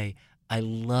just say I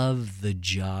love the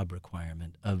job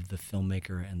requirement of the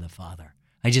filmmaker and the father.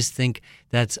 I just think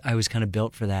I was kind of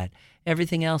built for that.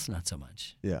 Everything else, not so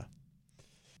much. Yeah.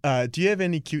 Do you have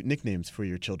any cute nicknames for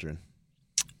your children?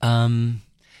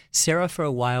 Sarah for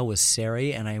a while was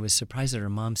Sari, and I was surprised that her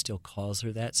mom still calls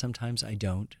her that. Sometimes I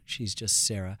don't. She's just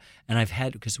Sarah. And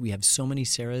because we have so many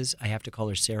Sarahs, I have to call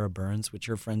her Sarah Burns, which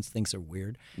her friends think are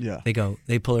weird. Yeah.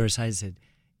 They pull her aside and said,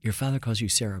 your father calls you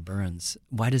Sarah Burns.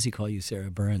 Why does he call you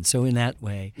Sarah Burns? So in that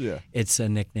way, it's a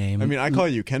nickname. I mean, I call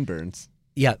you Ken Burns.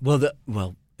 Yeah,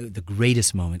 the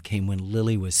greatest moment came when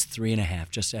Lily was 3.5,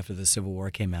 just after the Civil War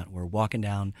came out. We're walking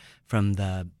down from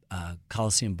the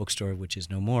Coliseum Bookstore, which is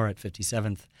no more, at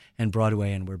 57th and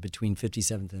Broadway, and we're between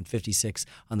 57th and 56th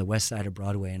on the west side of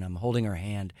Broadway, and I'm holding her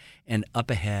hand, and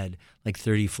up ahead, like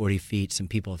 30, 40 feet, some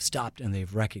people have stopped and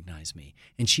they've recognized me.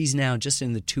 And she's now, just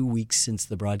in the 2 weeks since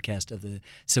the broadcast of the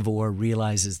Civil War,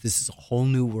 realizes this is a whole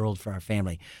new world for our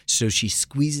family. So she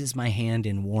squeezes my hand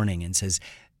in warning and says,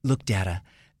 look, Dada,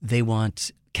 they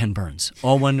want Ken Burns.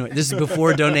 All one. This is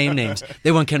before don't name names.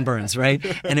 They want Ken Burns, right?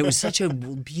 And it was such a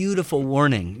beautiful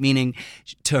warning, meaning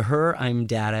to her, I'm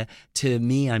Dada. To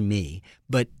me, I'm me.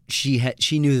 But she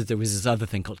knew that there was this other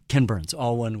thing called Ken Burns,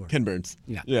 all one word. Ken Burns.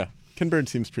 Yeah. Yeah. Ken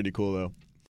Burns seems pretty cool, though.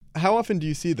 How often do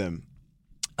you see them?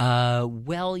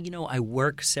 Well, you know, I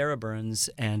work, Sarah Burns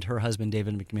and her husband,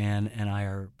 David McMahon, and I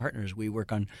are partners. We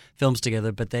work on films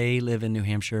together, but they live in New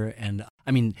Hampshire. And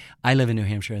I live in New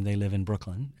Hampshire and they live in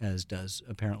Brooklyn, as does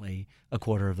apparently a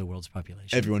quarter of the world's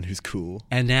population. Everyone who's cool.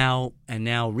 And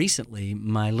now recently,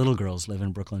 my little girls live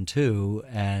in Brooklyn too,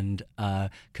 and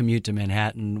commute to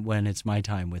Manhattan when it's my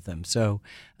time with them. So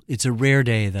it's a rare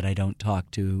day that I don't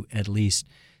talk to at least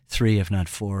 3, if not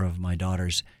 4 of my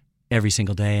daughters every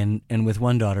single day. And with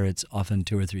one daughter, it's often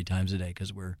 2 or 3 times a day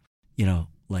because we're, you know,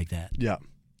 like that. Yeah.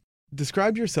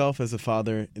 Describe yourself as a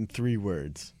father in 3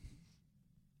 words.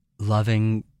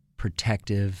 Loving,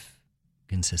 protective,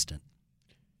 consistent.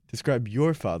 Describe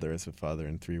your father as a father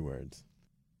in 3 words.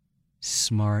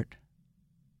 Smart,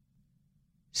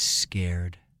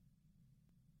 scared,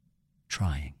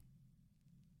 trying.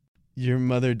 Your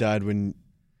mother died when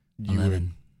you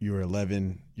were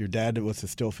 11. Your dad was a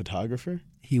still photographer?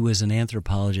 He was an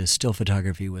anthropologist. Still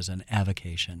photography was an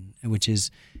avocation, which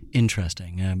is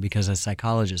interesting because as a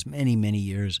psychologist, many, many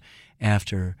years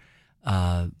after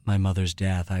my mother's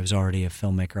death, I was already a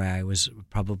filmmaker. I was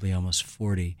probably almost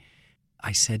 40.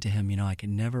 I said to him, you know, I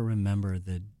can never remember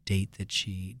the date that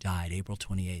she died, April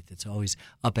 28th. It's always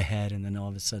up ahead, and then all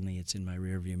of a sudden it's in my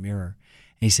rearview mirror.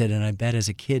 And he said, and I bet as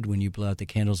a kid when you blow out the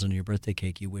candles on your birthday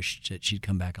cake, you wished that she'd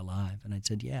come back alive. And I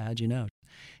said, yeah, how'd you know?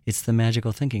 It's the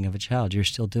magical thinking of a child. You're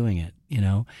still doing it, you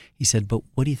know? He said, but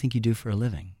what do you think you do for a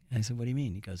living? And I said, what do you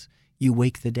mean? He goes, you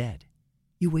wake the dead.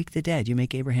 You wake the dead. You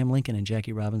make Abraham Lincoln and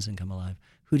Jackie Robinson come alive.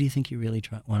 Who do you think you really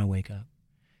want to wake up?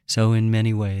 So in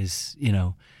many ways, you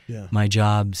know, my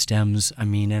job stems,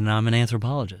 and I'm an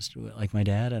anthropologist like my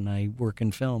dad, and I work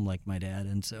in film like my dad.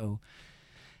 And so,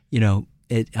 you know,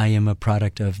 I am a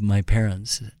product of my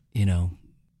parents, you know,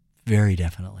 very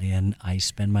definitely. And I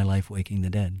spend my life waking the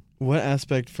dead. What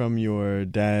aspect from your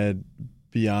dad,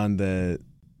 beyond the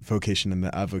vocation and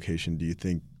the avocation, do you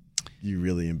think you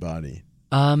really embody?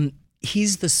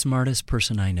 He's the smartest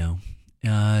person I know.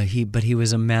 But he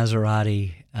was a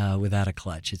Maserati without a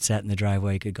clutch. It sat in the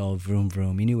driveway, could go vroom,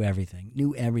 vroom. He knew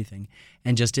everything,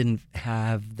 and just didn't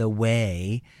have the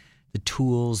way, the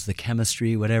tools, the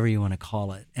chemistry, whatever you want to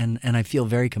call it. And I feel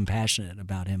very compassionate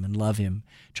about him and love him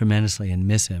tremendously and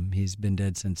miss him. He's been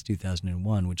dead since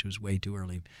 2001, which was way too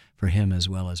early for him, as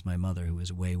well as my mother, who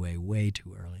was way, way, way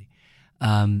too early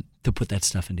to put that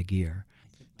stuff into gear.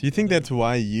 Do you think that's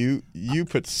why you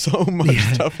put so much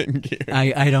stuff in gear?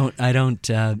 I don't.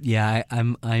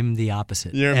 I'm the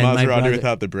opposite. You're a Maserati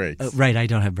without the brakes. Right, I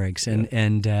don't have brakes,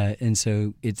 and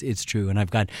so it's true. And I've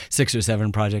got 6 or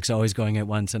 7 projects always going at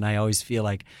once, and I always feel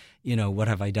like, what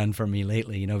have I done for me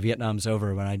lately? Vietnam's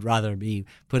over, but I'd rather be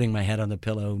putting my head on the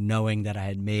pillow knowing that I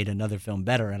had made another film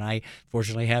better. And I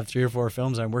fortunately have 3 or 4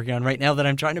 films I'm working on right now that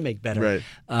I'm trying to make better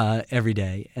every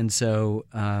day. And so.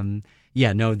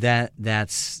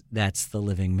 That's the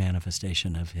living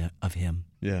manifestation of him.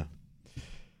 Yeah.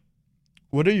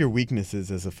 What are your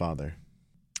weaknesses as a father?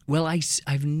 Well,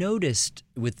 I've noticed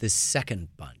with this second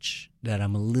bunch that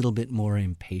I'm a little bit more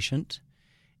impatient,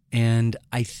 and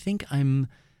I think I'm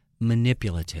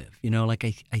manipulative.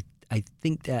 I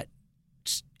think that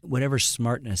whatever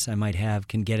smartness I might have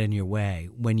can get in your way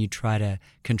when you try to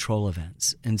control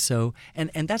events. And so, and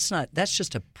that's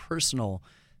just a personal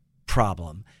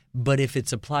problem. But if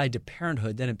it's applied to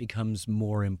parenthood, then it becomes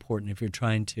more important if you're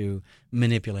trying to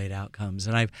manipulate outcomes.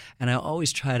 And I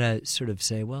always try to sort of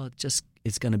say, well,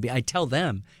 it's going to be. I tell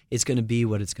them it's going to be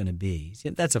what it's going to be.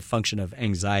 That's a function of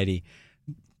anxiety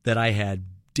that I had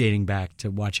dating back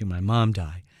to watching my mom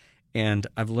die, and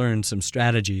I've learned some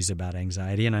strategies about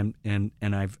anxiety. And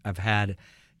I've had,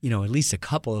 at least a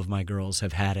couple of my girls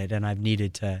have had it, and I've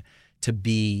needed to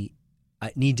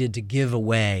give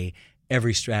away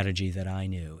every strategy that I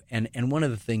knew. And one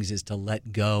of the things is to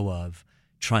let go of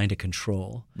trying to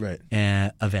control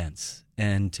events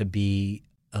and to be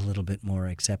a little bit more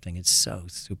accepting. It's so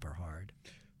super hard.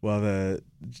 Well,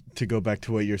 to go back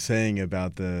to what you're saying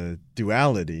about the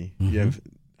duality, you have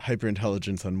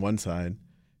hyperintelligence on one side,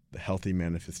 the healthy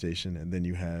manifestation, and then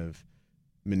you have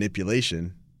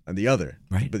manipulation on the other.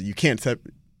 Right. But you can't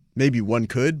maybe one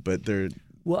could, but they're...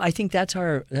 Well, I think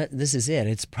this is it.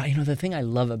 It's probably, the thing I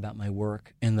love about my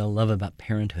work and the love about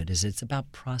parenthood is it's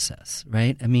about process,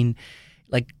 right? I mean,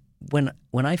 like when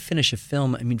I finish a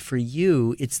film, I mean, for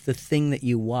you, it's the thing that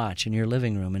you watch in your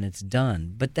living room and it's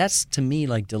done. But that's to me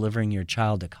like delivering your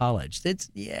child to college.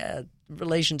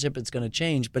 Relationship, it's going to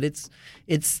change, but it's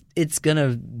going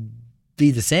to be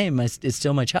the same. It's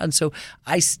still my child. And so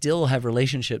I still have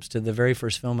relationships to the very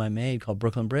first film I made called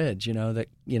Brooklyn Bridge, I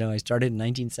started in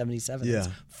 1977. Yeah. It's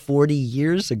 40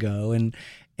 years ago.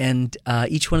 And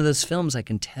each one of those films I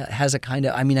can has a kind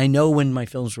of, I know when my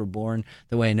films were born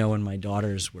the way I know when my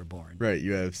daughters were born. Right.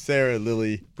 You have Sarah,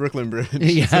 Lily, Brooklyn Bridge.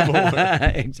 Yeah,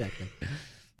 exactly.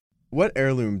 What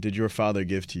heirloom did your father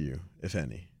give to you, if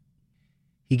any?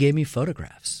 He gave me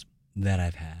photographs that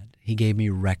I've had. He gave me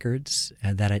records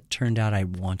that it turned out I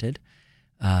wanted,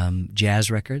 jazz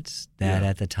records that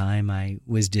at the time I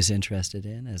was disinterested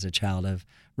in as a child of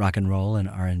rock and roll and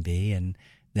R&B, and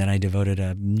then I devoted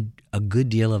a good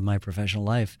deal of my professional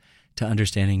life to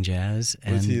understanding jazz.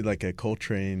 Was he like a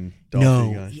Coltrane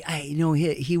Dolphy guy? No,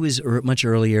 he was much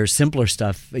earlier, simpler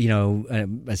stuff,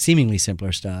 seemingly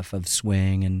simpler stuff of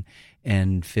swing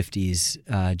and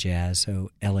 50s jazz, so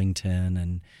Ellington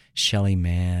and Shelley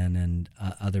Mann and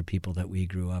other people that we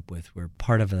grew up with were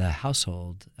part of the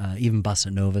household. Even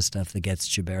bossa nova stuff, the Getz,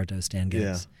 Gilberto, Stan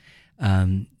Getz,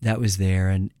 that was there.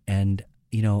 And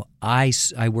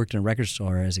I worked in a record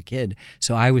store as a kid,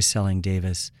 so I was selling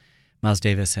Miles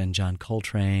Davis and John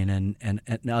Coltrane and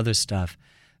other stuff.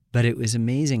 But it was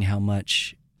amazing how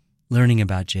much learning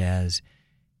about jazz,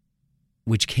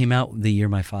 which came out the year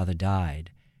my father died,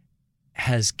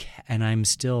 and I'm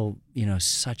still,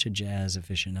 such a jazz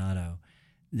aficionado,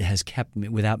 that has kept me,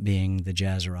 without being the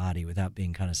jazzerati, without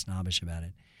being kind of snobbish about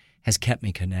it, has kept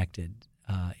me connected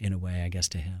in a way, I guess,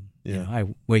 to him. Yeah.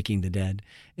 Waking the Dead,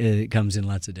 it comes in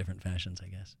lots of different fashions, I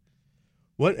guess.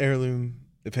 What heirloom,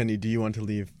 if any, do you want to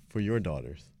leave for your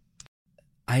daughters?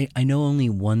 I know only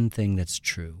one thing that's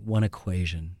true, one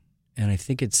equation, and I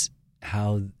think it's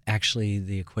how actually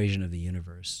the equation of the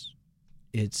universe,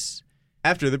 it's...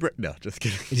 After the break. No, just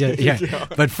kidding. Yeah.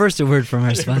 But first, a word from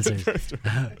our sponsors.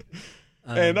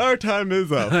 And our time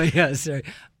is up. Yeah, sorry.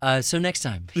 So next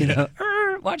time,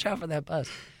 watch out for that bus.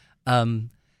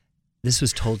 This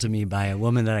was told to me by a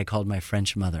woman that I called my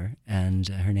French mother, and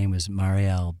her name was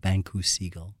Marielle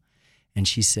Bancoux-Siegel. And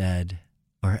she said,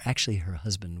 or actually her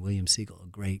husband, William Siegel, a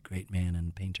great, great man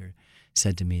and painter,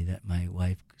 said to me that my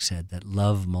wife said that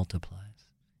love multiplies.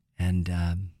 And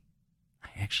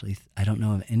I don't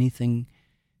know of anything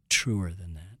truer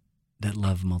than that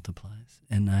love multiplies.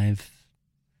 And I've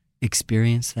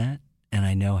experienced that, and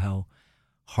I know how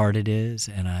hard it is,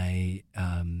 and I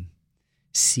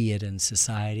see it in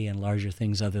society and larger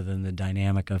things other than the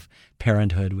dynamic of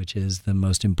parenthood, which is the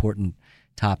most important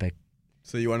topic.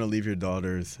 So you want to leave your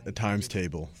daughters a times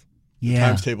table, Yeah.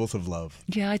 times tables of love.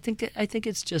 Yeah, I think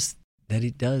it's just that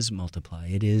it does multiply.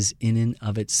 It is in and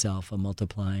of itself a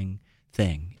multiplying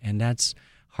thing, and that's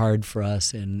hard for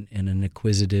us in an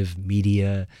acquisitive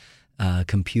media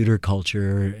computer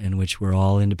culture in which we're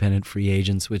all independent free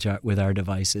agents with our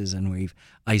devices, and we've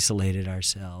isolated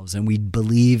ourselves, and we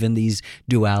believe in these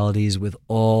dualities with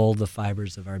all the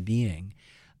fibers of our being.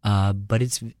 But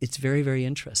it's very, very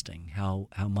interesting how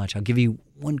much. I'll give you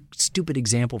one stupid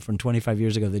example from 25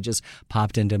 years ago that just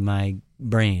popped into my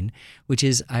brain, which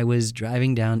is I was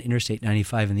driving down Interstate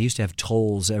 95, and they used to have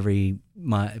tolls every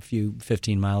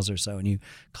 15 miles or so, and you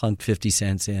clunked 50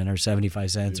 cents in or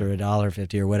 75 cents or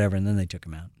 $1.50 or whatever, and then they took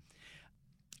them out.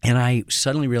 And I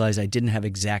suddenly realized I didn't have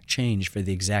exact change for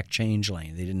the exact change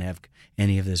lane. They didn't have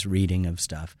any of this reading of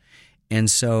stuff. And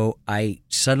so I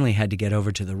suddenly had to get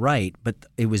over to the right, but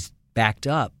it was backed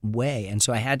up way. And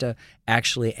so I had to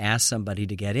actually ask somebody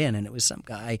to get in. And it was some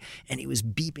guy, and he was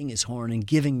beeping his horn and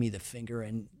giving me the finger.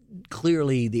 And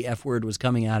clearly the F word was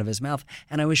coming out of his mouth.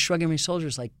 And I was shrugging my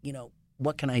shoulders like,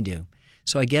 what can I do?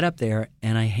 So I get up there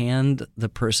and I hand the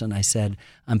person, I said,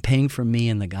 I'm paying for me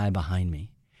and the guy behind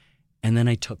me. And then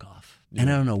I took off. Yeah. And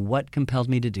I don't know what compelled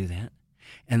me to do that.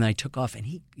 And I took off, and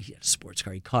he had a sports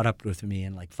car. He caught up with me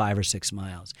in like 5 or 6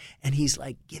 miles. And he's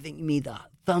like giving me the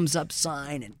thumbs up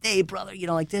sign and, hey, brother,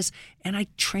 like this. And I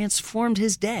transformed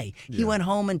his day. Yeah. He went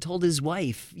home and told his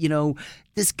wife,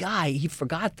 this guy, he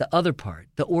forgot the other part,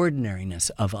 the ordinariness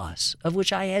of us, of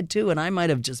which I had too. And I might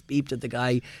have just beeped at the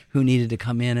guy who needed to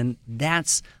come in. And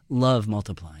that's love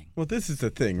multiplying. Well, this is the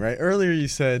thing, right? Earlier you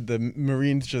said the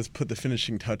Marines just put the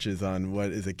finishing touches on what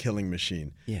is a killing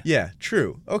machine. Yeah,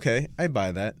 true. Okay, I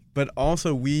buy that. But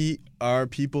also we are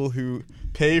people who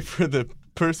pay for the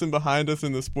person behind us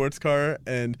in the sports car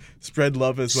and spread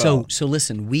love as well. So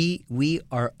listen, we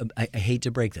are, I hate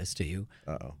to break this to you,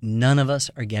 none of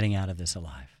us are getting out of this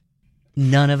alive.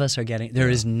 None of us are getting, there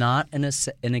is not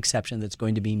an exception that's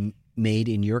going to be made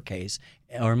in your case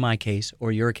or my case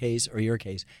or your case or your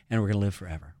case, and we're going to live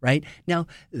forever, right? Now,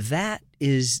 that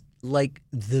is like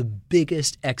the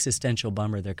biggest existential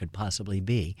bummer there could possibly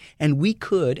be. And we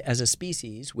could, as a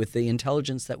species, with the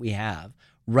intelligence that we have,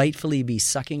 rightfully be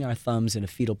sucking our thumbs in a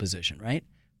fetal position, right?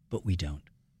 But we don't.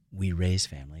 We raise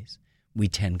families. We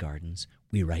tend gardens.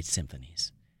 We write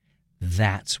symphonies.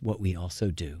 That's what we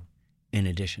also do, in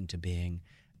addition to being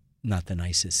not the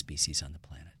nicest species on the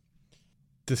planet.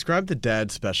 Describe the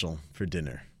dad special for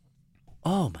dinner.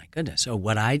 Oh, my goodness. So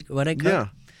what I cook? Yeah.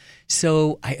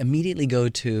 So I immediately go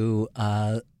to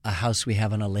a house we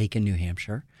have on a lake in New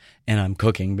Hampshire, and I'm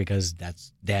cooking because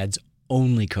that's Dad's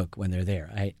only cook when they're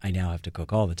there. I now have to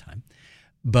cook all the time.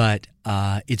 But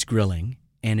it's grilling,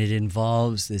 and it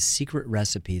involves this secret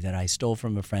recipe that I stole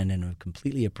from a friend and have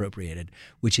completely appropriated,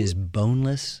 which is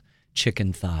boneless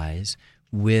chicken thighs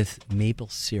with maple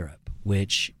syrup,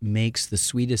 which makes the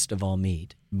sweetest of all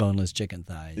meat, boneless chicken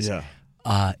thighs,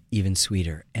 even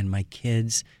sweeter. And my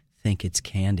kids think it's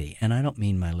candy, and I don't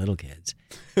mean my little kids,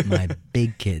 my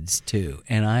big kids too.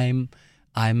 And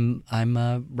I'm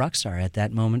a rock star at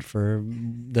that moment for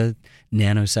the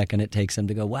nanosecond it takes them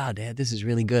to go, wow, Dad, this is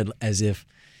really good, as if,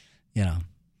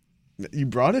 You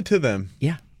brought it to them.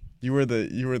 Yeah. You were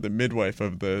the midwife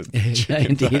of the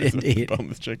chicken thighs, indeed.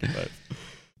 Boneless chicken thighs.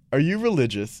 Are you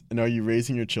religious, and are you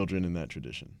raising your children in that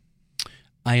tradition?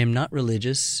 I am not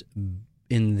religious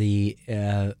in the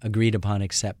agreed upon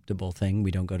acceptable thing.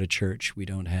 We don't go to church. We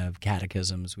don't have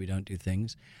catechisms. We don't do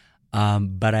things.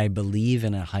 But I believe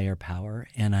in a higher power,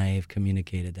 and I have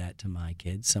communicated that to my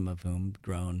kids, some of whom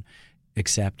grown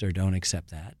accept or don't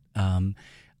accept that.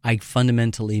 I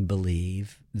fundamentally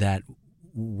believe that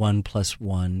 1 +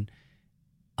 1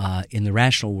 in the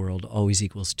rational world always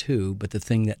equals 2, but the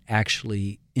thing that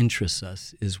actually interests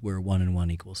us is where 1 and 1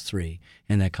 equals 3.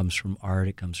 And that comes from art,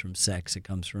 it comes from sex, it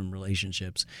comes from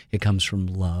relationships, it comes from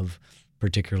love,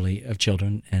 particularly of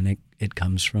children, and it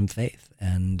comes from faith.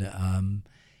 And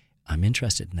I'm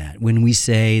interested in that. When we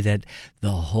say that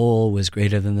the whole was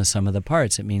greater than the sum of the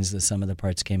parts, it means the sum of the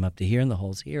parts came up to here and the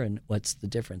whole's here, and what's the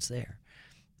difference there?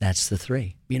 That's the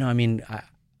 3.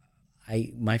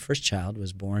 my first child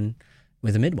was born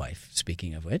with a midwife,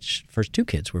 speaking of which. First 2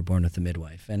 kids were born with a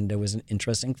midwife. And there was an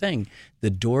interesting thing.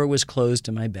 The door was closed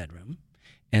to my bedroom,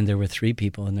 and there were 3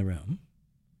 people in the room.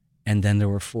 And then there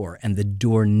were 4, and the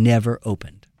door never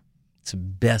opened. It's the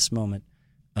best moment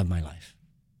of my life.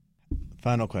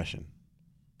 Final question.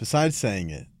 Besides saying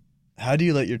it, how do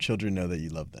you let your children know that you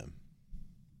love them?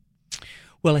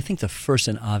 Well, I think the first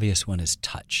and obvious one is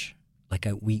touch. Like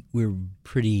we're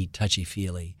pretty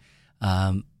touchy-feely.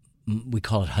 We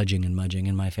call it hudging and mudging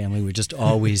in my family. We're just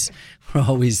always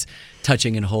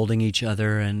touching and holding each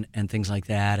other and things like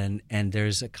that. And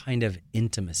there's a kind of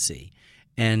intimacy.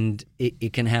 And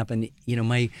it can happen. You know,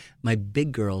 my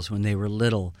big girls, when they were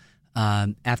little,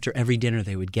 after every dinner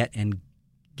they would get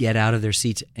out of their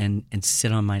seats and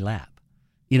sit on my lap.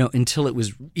 You know, until it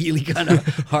was really kind of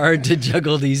hard to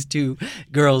juggle these 2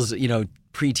 girls, you know,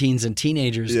 preteens and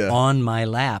teenagers on my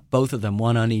lap, both of them,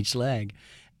 one on each leg.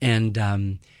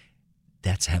 And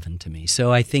that's heaven to me.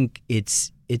 So I think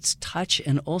it's touch,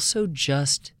 and also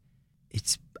just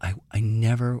I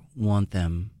never want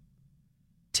them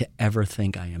to ever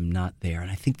think I am not there.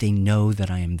 And I think they know that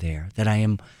I am there, that I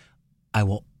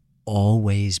will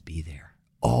always be there,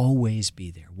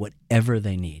 whatever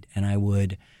they need. And I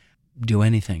would do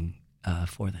anything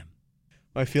for them.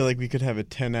 I feel like we could have a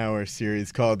 10-hour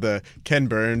series called the Ken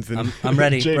Burns and I'm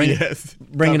ready. JDS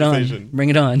Bring it on. Bring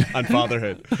it on. On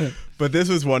fatherhood. But this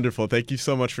was wonderful. Thank you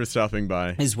so much for stopping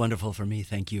by. It's wonderful for me.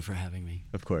 Thank you for having me.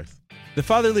 Of course. The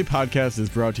Fatherly Podcast is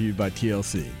brought to you by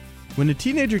TLC. When a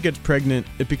teenager gets pregnant,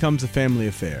 it becomes a family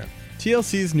affair.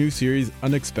 TLC's new series,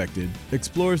 Unexpected,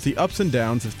 explores the ups and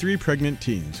downs of 3 pregnant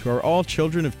teens who are all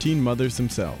children of teen mothers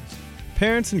themselves.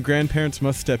 Parents and grandparents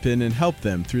must step in and help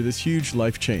them through this huge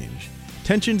life change.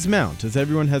 Tensions mount as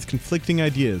everyone has conflicting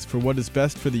ideas for what is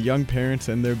best for the young parents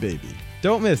and their baby.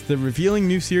 Don't miss the revealing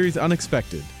new series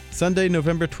Unexpected, Sunday,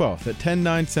 November 12th at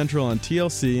 10/9 Central on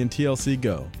TLC and TLC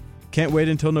Go. Can't wait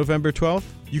until November 12th?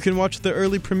 You can watch the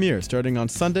early premiere starting on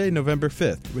Sunday, November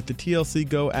 5th with the TLC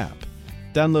Go app.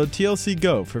 Download TLC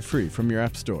Go for free from your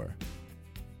app store.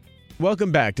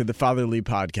 Welcome back to the Fatherly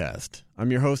Podcast.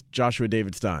 I'm your host, Joshua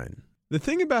David Stein. The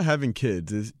thing about having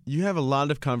kids is you have a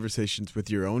lot of conversations with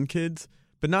your own kids,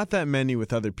 but not that many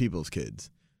with other people's kids.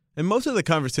 And most of the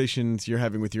conversations you're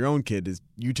having with your own kid is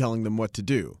you telling them what to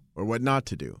do or what not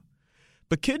to do.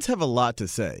 But kids have a lot to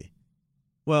say.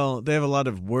 Well, they have a lot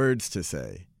of words to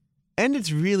say. And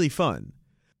it's really fun.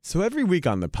 So every week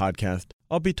on the podcast,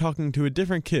 I'll be talking to a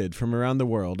different kid from around the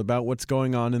world about what's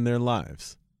going on in their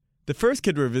lives. The first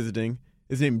kid we're visiting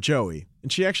is named Joey,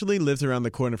 and she actually lives around the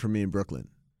corner from me in Brooklyn.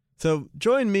 So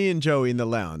join me and Joey in the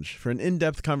lounge for an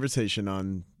in-depth conversation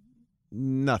on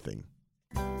nothing.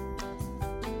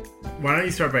 Why don't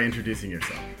you start by introducing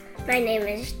yourself? My name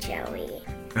is Joey.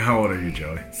 How old are you,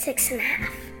 Joey? 6.5.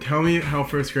 Tell me how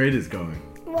first grade is going.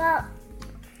 Well,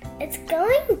 it's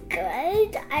going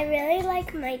good. I really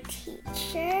like my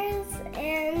teachers,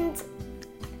 and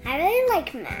I really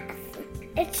like math.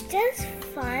 It's just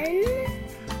fun.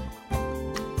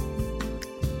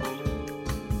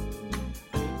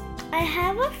 I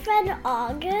have a friend,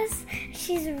 August.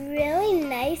 She's really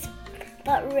nice,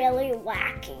 but really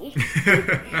wacky.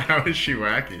 How is she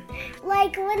wacky?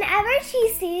 Like, whenever she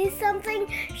sees something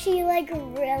she,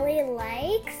 really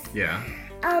likes, Yeah.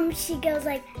 She goes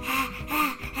like, ha,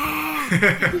 ha, ha.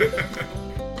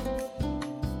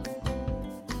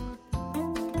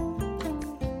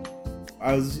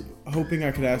 I was hoping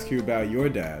I could ask you about your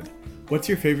dad. What's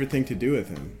your favorite thing to do with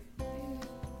him?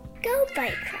 Go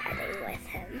bike riding with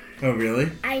him. Oh,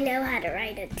 really? I know how to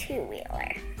ride a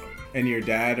 2-wheeler. And your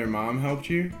dad or mom helped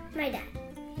you? My dad.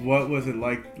 What was it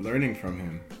like learning from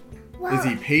him? Well, Is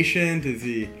he patient? Is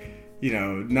he,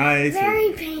 nice?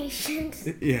 very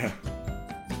patient. Yeah.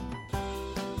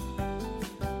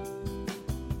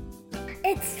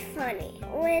 It's funny.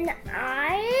 When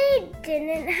I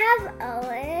didn't have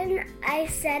Owen, I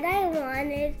said I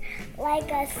wanted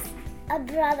a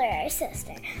brother or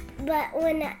sister. But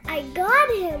when I got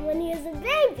him when he was a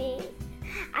baby,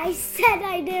 I said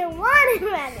I didn't want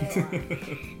him anymore.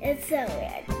 It's so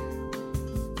weird.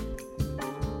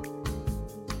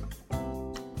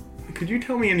 Could you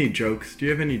tell me any jokes? Do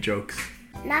you have any jokes?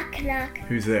 Knock, knock.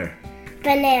 Who's there?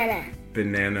 Banana.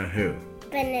 Banana who?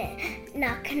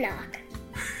 Knock, knock.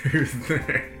 Who's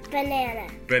there? Banana.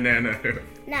 Banana who?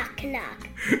 Knock, knock.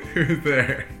 Who's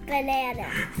there? Banana.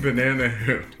 Banana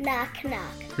who? Knock,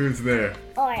 knock. Who's there?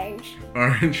 Orange.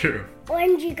 Orange who?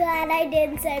 Orange, you glad I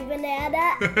didn't say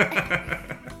banana?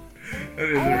 That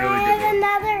is a And I really have good one.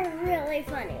 another really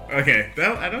funny one. Okay,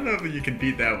 I don't know if you can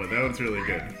beat that one. That one's really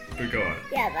good. But go on.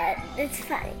 Yeah, but it's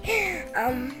funny.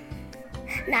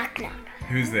 Knock, knock.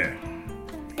 Who's there?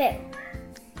 Boo.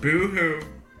 Boo-hoo.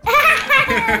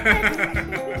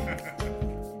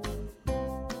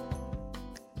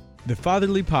 The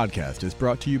Fatherly Podcast is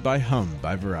brought to you by Hum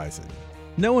by Verizon.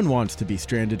 No one wants to be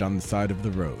stranded on the side of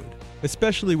the road,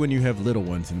 especially when you have little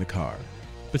ones in the car.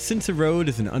 But since a road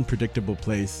is an unpredictable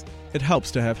place, it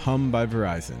helps to have Hum by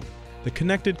Verizon, the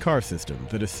connected car system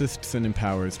that assists and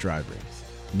empowers drivers.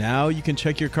 Now you can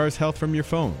check your car's health from your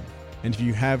phone. And if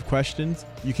you have questions,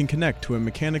 you can connect to a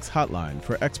mechanic's hotline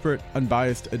for expert,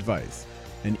 unbiased advice,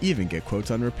 and even get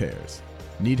quotes on repairs.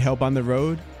 Need help on the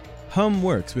road? Hum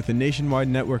works with a nationwide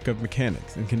network of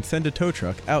mechanics and can send a tow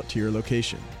truck out to your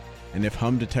location. And if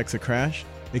Hum detects a crash,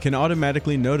 it can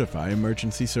automatically notify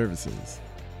emergency services.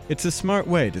 It's a smart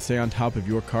way to stay on top of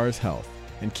your car's health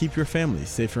and keep your family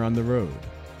safer on the road.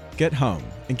 Get Hum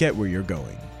and get where you're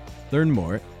going. Learn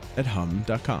more at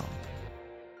hum.com.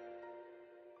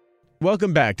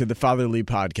 Welcome back to the Fatherly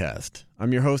Podcast.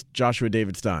 I'm your host, Joshua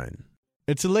David Stein.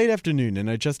 It's a late afternoon and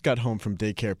I just got home from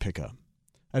daycare pickup.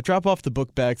 I drop off the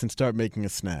book bags and start making a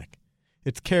snack.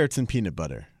 It's carrots and peanut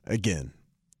butter, again.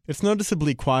 It's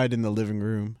noticeably quiet in the living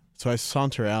room, so I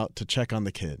saunter out to check on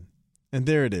the kid. And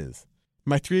there it is,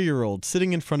 my 3-year-old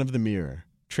sitting in front of the mirror,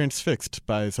 transfixed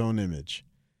by his own image.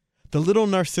 The little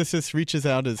Narcissus reaches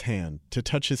out his hand to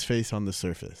touch his face on the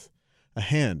surface. A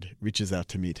hand reaches out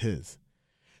to meet his.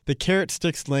 The carrot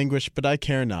sticks languish, but I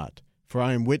care not, for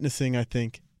I am witnessing, I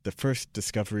think, the first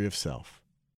discovery of self.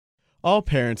 All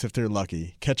parents, if they're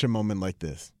lucky, catch a moment like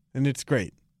this, and it's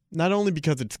great, not only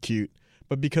because it's cute,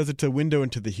 but because it's a window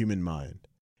into the human mind.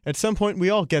 At some point,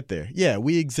 we all get there. Yeah,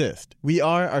 we exist. We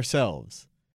are ourselves.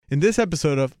 In this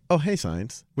episode of Oh Hey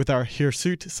Science, with our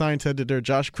hirsute science editor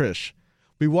Josh Krish,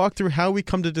 we walk through how we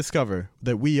come to discover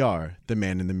that we are the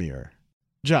man in the mirror.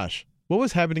 Josh, what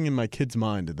was happening in my kid's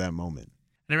mind at that moment?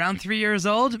 At around 3 years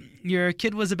old, your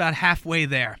kid was about halfway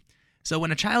there. So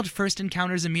when a child first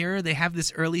encounters a mirror, they have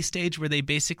this early stage where they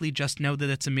basically just know that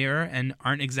it's a mirror and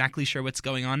aren't exactly sure what's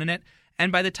going on in it.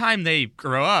 And by the time they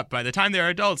grow up, by the time they're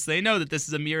adults, they know that this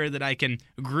is a mirror that I can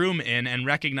groom in and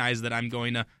recognize that I'm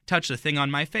going to touch the thing on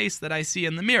my face that I see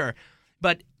in the mirror.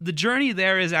 But the journey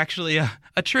there is actually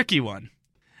a tricky one.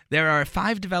 There are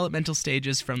 5 developmental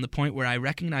stages from the point where I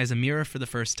recognize a mirror for the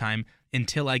first time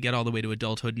until I get all the way to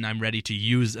adulthood and I'm ready to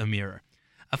use a mirror.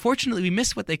 Fortunately, we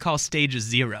miss what they call stage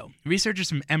 0. Researchers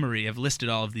from Emory have listed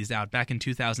all of these out. Back in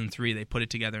 2003, they put it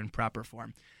together in proper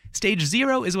form. Stage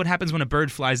 0 is what happens when a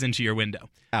bird flies into your window.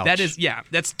 Ouch. That is,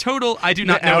 that's total, I do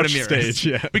not know what a mirror stage, is.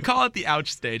 Yeah. We call it the ouch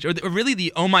stage, or really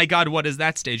the oh my god, what is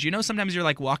that stage? You know, sometimes you're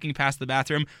like walking past the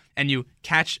bathroom and you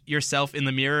catch yourself in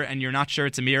the mirror and you're not sure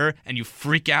it's a mirror and you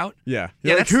freak out? Yeah.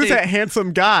 Yeah, Like, who's that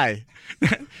handsome guy?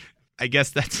 I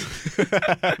guess that's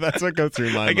That's what goes through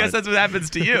my mind. I guess that's what happens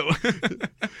to you.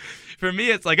 For me,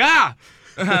 it's like,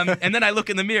 and then I look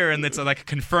in the mirror and it's like a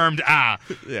confirmed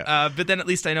Yeah. But then at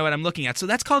least I know what I'm looking at. So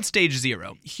that's called stage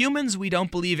 0. Humans, we don't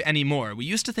believe anymore. We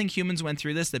used to think humans went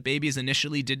through this, that babies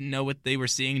initially didn't know what they were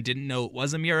seeing, didn't know it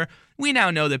was a mirror. We now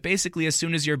know that basically as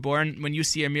soon as you're born, when you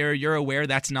see a mirror, you're aware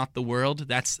that's not the world,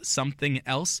 that's something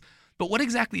else. But what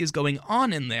exactly is going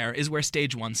on in there is where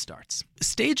stage 1 starts.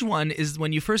 Stage 1 is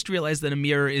when you first realize that a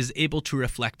mirror is able to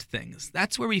reflect things.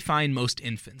 That's where we find most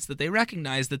infants, that they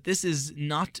recognize that this is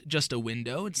not just a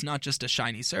window, it's not just a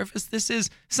shiny surface, this is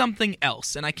something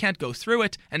else, and I can't go through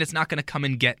it, and it's not going to come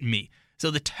and get me. So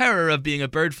the terror of being a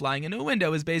bird flying into a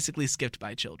window is basically skipped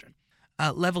by children.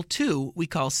 Level 2 we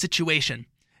call situation.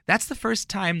 That's the first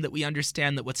time that we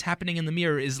understand that what's happening in the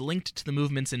mirror is linked to the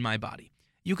movements in my body.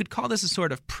 You could call this a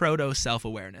sort of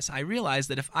proto-self-awareness. I realize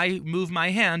that if I move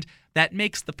my hand, that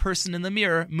makes the person in the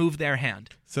mirror move their hand.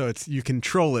 So it's you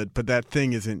control it, but that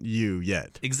thing isn't you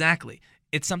yet. Exactly.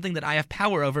 It's something that I have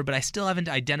power over, but I still haven't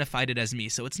identified it as me.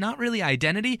 So it's not really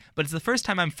identity, but it's the first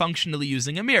time I'm functionally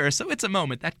using a mirror. So it's a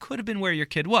moment. That could have been where your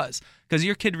kid was, because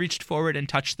your kid reached forward and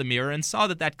touched the mirror and saw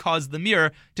that caused the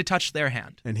mirror to touch their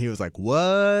hand. And he was like,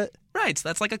 what? Right, so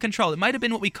that's like a control. It might have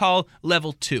been what we call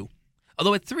level 2.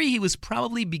 Although at 3, he was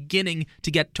probably beginning to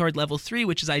get toward level 3,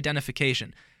 which is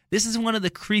identification. This is one of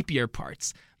the creepier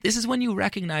parts. This is when you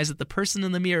recognize that the person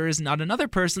in the mirror is not another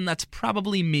person, that's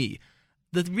probably me.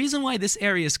 The reason why this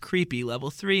area is creepy,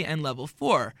 level 3 and level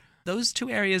 4, those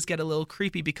 2 areas get a little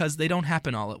creepy because they don't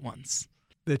happen all at once.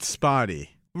 It's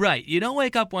spotty. Right. You don't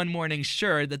wake up one morning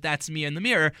sure that that's me in the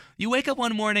mirror. You wake up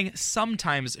one morning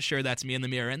sometimes sure that's me in the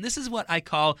mirror. And this is what I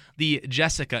call the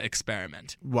Jessica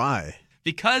experiment. Why?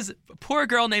 Because a poor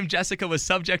girl named Jessica was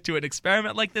subject to an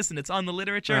experiment like this, and it's on the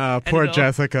literature. Poor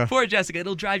Jessica. Poor Jessica.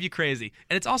 It'll drive you crazy.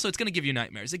 And it's going to give you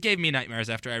nightmares. It gave me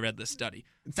nightmares after I read this study.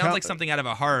 It sounds like something out of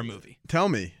a horror movie. Tell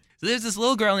me. So there's this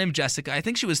little girl named Jessica. I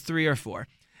think she was 3 or 4.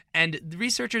 And the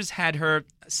researchers had her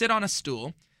sit on a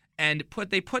stool and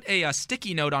they put a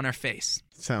sticky note on her face.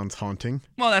 Sounds haunting.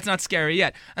 Well, that's not scary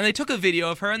yet. And they took a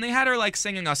video of her and they had her like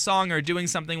singing a song or doing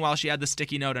something while she had the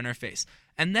sticky note on her face.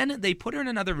 And then they put her in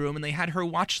another room and they had her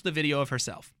watch the video of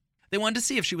herself. They wanted to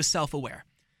see if she was self-aware.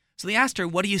 So they asked her,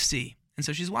 "What do you see?" And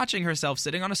so she's watching herself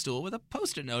sitting on a stool with a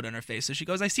Post-it note on her face. So she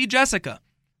goes, "I see Jessica."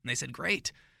 And they said,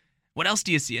 "Great. What else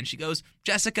do you see?" And she goes,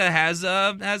 "Jessica has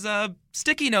a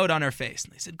sticky note on her face."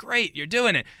 And they said, "Great, you're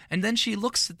doing it." And then she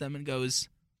looks at them and goes,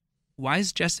 "Why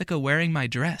is Jessica wearing my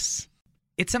dress?"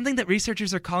 It's something that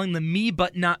researchers are calling the me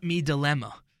but not me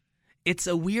dilemma. It's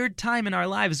a weird time in our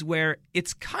lives where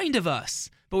it's kind of us,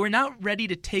 but we're not ready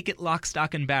to take it lock,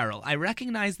 stock, and barrel. I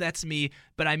recognize that's me,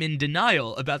 but I'm in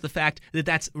denial about the fact that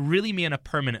that's really me in a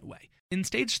permanent way. In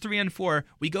stage 3 and 4,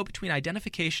 we go between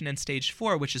identification and stage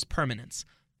 4, which is permanence.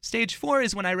 Stage 4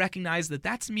 is when I recognize that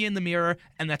that's me in the mirror,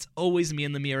 and that's always me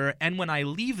in the mirror, and when I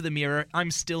leave the mirror, I'm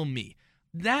still me.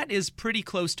 That is pretty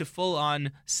close to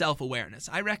full-on self-awareness.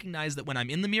 I recognize that when I'm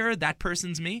in the mirror, that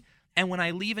person's me, and when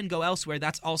I leave and go elsewhere,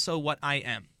 that's also what I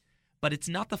am. But it's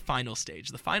not the final stage.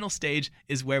 The final stage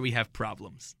is where we have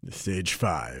problems. Stage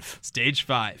 5. Stage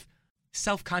 5.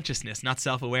 Self-consciousness, not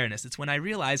self-awareness. It's when I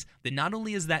realize that not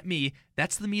only is that me,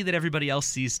 that's the me that everybody else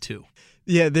sees too.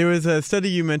 Yeah, there was a study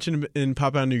you mentioned in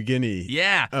Papua New Guinea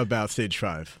about stage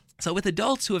 5. So with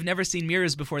adults who have never seen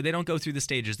mirrors before, they don't go through the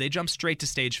stages. They jump straight to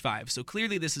stage 5. So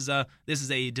clearly this is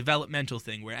a developmental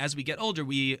thing where as we get older,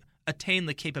 we attain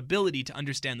the capability to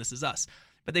understand this is us.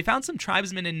 But they found some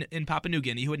tribesmen in Papua New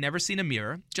Guinea who had never seen a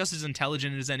mirror, just as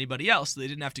intelligent as anybody else, so they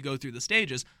didn't have to go through the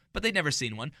stages, but they'd never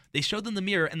seen one. They showed them the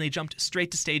mirror and they jumped straight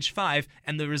to stage 5,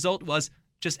 and the result was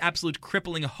just absolute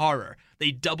crippling horror.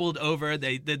 They doubled over.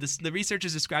 The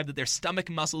researchers described that their stomach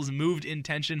muscles moved in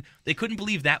tension. They couldn't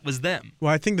believe that was them.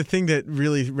 Well, I think the thing that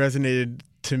really resonated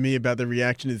to me about the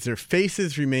reaction is their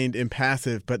faces remained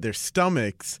impassive, but their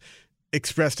stomachs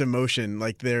expressed emotion,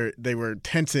 like they were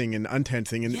tensing and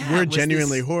untensing, and were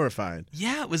genuinely horrified.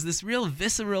 Yeah, it was this real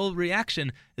visceral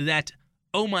reaction that,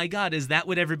 oh my God, is that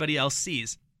what everybody else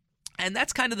sees? And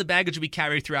that's kind of the baggage we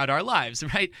carry throughout our lives,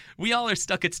 right? We all are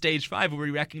stuck at stage 5 where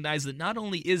we recognize that not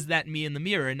only is that me in the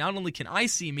mirror, and not only can I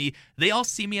see me, they all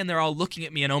see me and they're all looking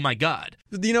at me and oh my God.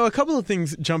 You know, a couple of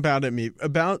things jump out at me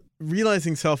about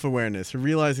realizing self-awareness, or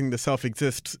realizing the self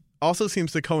exists, also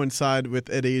seems to coincide with,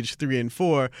 at age 3 and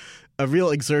 4, a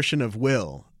real exertion of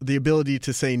will, the ability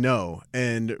to say no,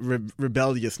 and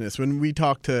rebelliousness. When we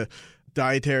talk to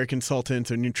dietary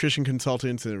consultants or nutrition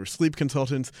consultants or sleep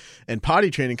consultants and potty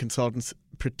training consultants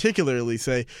particularly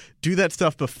say, do that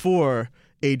stuff before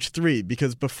age 3,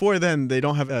 because before then they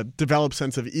don't have a developed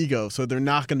sense of ego, so they're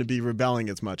not going to be rebelling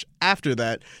as much. After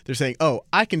that, they're saying, oh,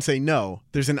 I can say no.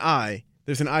 There's an I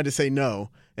to say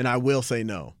no, and I will say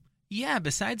no. Yeah,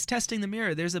 besides testing the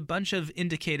mirror, there's a bunch of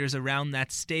indicators around that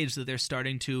stage that they're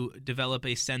starting to develop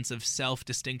a sense of self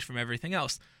distinct from everything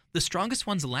else. The strongest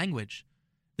one's language.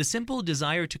 The simple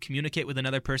desire to communicate with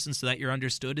another person so that you're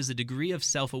understood is a degree of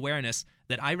self-awareness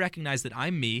that I recognize that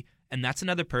I'm me, and that's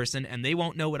another person, and they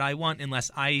won't know what I want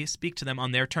unless I speak to them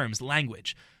on their terms,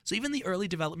 language. So even the early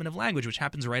development of language, which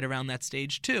happens right around that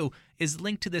stage too, is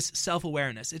linked to this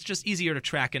self-awareness. It's just easier to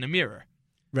track in a mirror.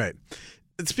 Right.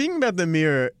 Speaking about the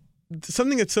mirror,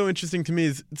 something that's so interesting to me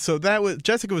is, so that was,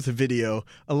 Jessica was a video.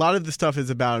 A lot of the stuff is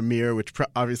about a mirror, which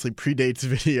obviously predates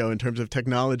video in terms of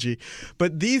technology.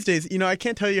 But these days, you know, I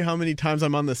can't tell you how many times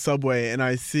I'm on the subway and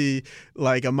I see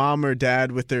like a mom or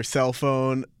dad with their cell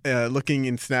phone looking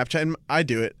in Snapchat. And I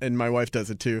do it, and my wife does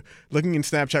it too. Looking in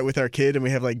Snapchat with our kid, and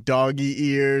we have like doggy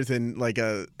ears and like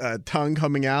a tongue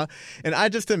coming out. And I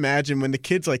just imagine when the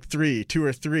kid's like 2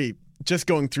 or 3, just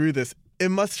going through this, it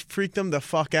must freak them the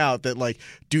fuck out that, like,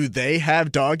 do they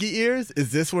have doggy ears?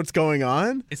 Is this what's going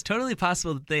on? It's totally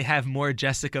possible that they have more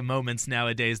Jessica moments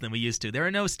nowadays than we used to. There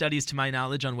are no studies, to my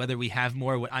knowledge, on whether we have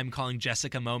more what I'm calling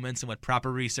Jessica moments and what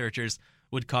proper researchers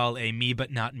would call a me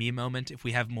but not me moment. If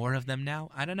we have more of them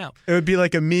now, I don't know. It would be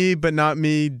like a me but not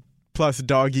me plus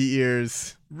doggy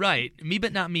ears. Right. Me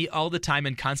but not me all the time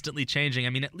and constantly changing. I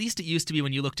mean, at least it used to be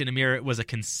when you looked in a mirror, it was a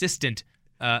consistent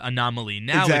anomaly.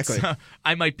 Now exactly. It's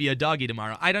I might be a doggy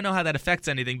tomorrow. I don't know how that affects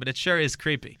anything, but it sure is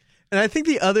creepy. And I think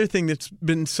the other thing that's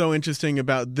been so interesting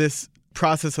about this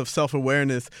process of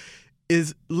self-awareness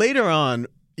is later on,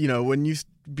 you know, when you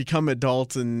become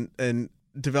adults and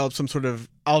develop some sort of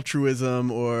altruism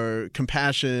or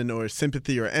compassion or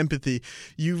sympathy or empathy,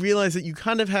 you realize that you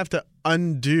kind of have to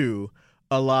undo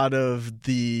a lot of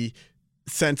the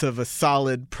sense of a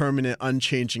solid, permanent,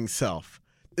 unchanging self.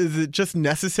 Is it just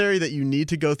necessary that you need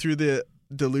to go through the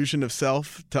delusion of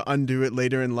self to undo it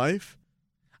later in life?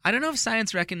 I don't know if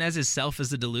science recognizes self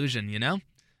as a delusion, you know?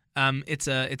 It's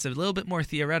a little bit more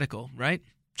theoretical, right?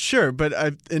 Sure, but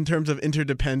in terms of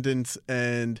interdependence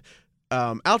and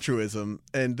altruism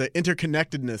and the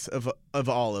interconnectedness of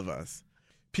all of us,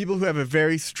 people who have a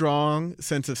very strong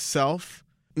sense of self,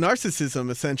 narcissism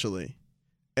essentially,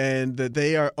 and that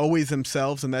they are always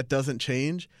themselves and that doesn't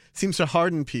change, seems to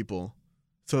harden people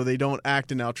so they don't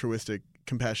act in altruistic,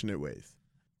 compassionate ways.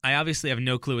 I obviously have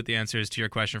no clue what the answer is to your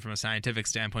question from a scientific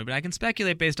standpoint, but I can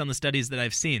speculate based on the studies that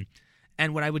I've seen.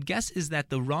 And what I would guess is that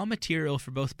the raw material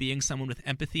for both being someone with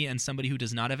empathy and somebody who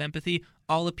does not have empathy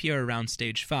all appear around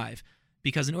stage 5.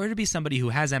 Because in order to be somebody who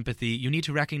has empathy, you need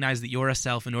to recognize that you're a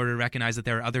self in order to recognize that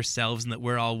there are other selves and that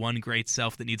we're all one great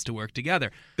self that needs to work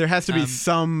together. There has to be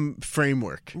some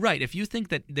framework. Right. If you think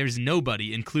that there's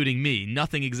nobody, including me,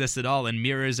 nothing exists at all, and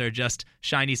mirrors are just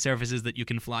shiny surfaces that you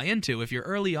can fly into, if you're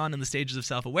early on in the stages of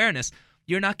self-awareness,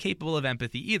 you're not capable of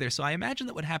empathy either. So I imagine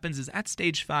that what happens is at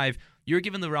stage 5, you're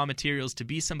given the raw materials to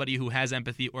be somebody who has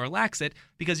empathy or lacks it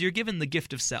because you're given the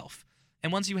gift of self.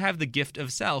 And once you have the gift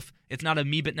of self, it's not a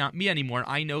me but not me anymore.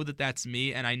 I know that that's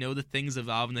me, and I know that things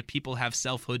evolve and that people have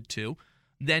selfhood too.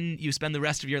 Then you spend the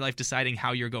rest of your life deciding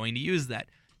how you're going to use that.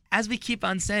 As we keep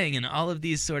on saying in all of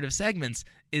these sort of segments,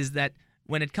 is that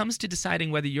when it comes to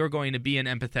deciding whether you're going to be an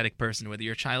empathetic person, whether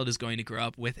your child is going to grow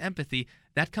up with empathy,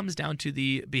 that comes down to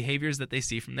the behaviors that they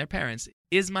see from their parents.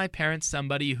 Is my parent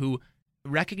somebody who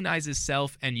recognizes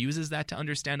self and uses that to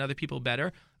understand other people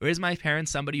better? Or is my parent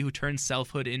somebody who turns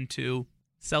selfhood into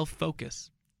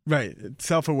self-focus? Right.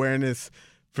 Self-awareness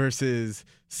versus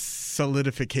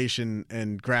solidification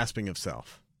and grasping of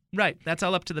self. Right. That's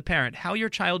all up to the parent. How your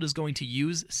child is going to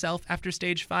use self after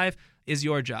stage 5 is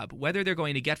your job. Whether they're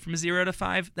going to get from 0 to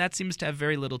 5, that seems to have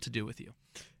very little to do with you.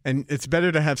 And it's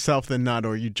better to have self than not,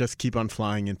 or you just keep on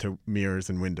flying into mirrors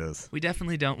and windows. We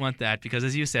definitely don't want that because,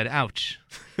 as you said, ouch.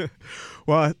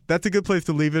 Well, that's a good place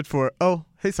to leave it for Oh,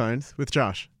 Hey Science with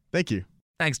Josh. Thank you.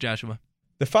 Thanks, Joshua.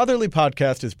 The Fatherly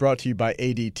Podcast is brought to you by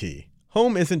ADT.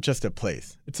 Home isn't just a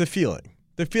place, it's a feeling.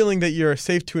 The feeling that you're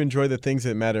safe to enjoy the things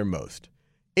that matter most.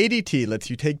 ADT lets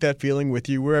you take that feeling with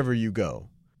you wherever you go.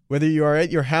 Whether you are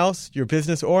at your house, your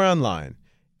business, or online,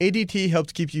 ADT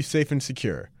helps keep you safe and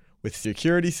secure with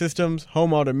security systems,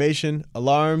 home automation,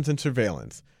 alarms, and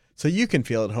surveillance, so you can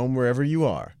feel at home wherever you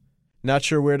are. Not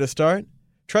sure where to start?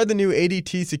 Try the new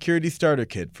ADT Security Starter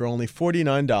Kit for only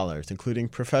 $49, including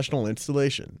professional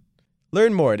installation.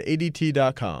 Learn more at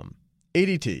ADT.com.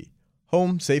 ADT.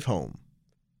 Home, safe home.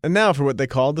 And now for what they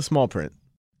call the small print.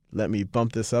 Let me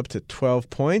bump this up to 12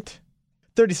 point.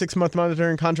 36-month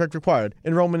monitoring contract required.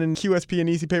 Enrollment in QSP and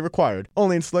Easy Pay required.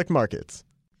 Only in select markets.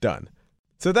 Done.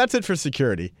 So that's it for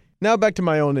security. Now back to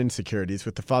my own insecurities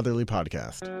with the Fatherly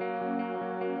Podcast.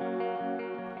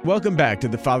 Welcome back to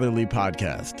the Fatherly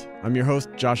Podcast. I'm your host,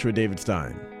 Joshua David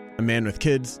Stein. A man with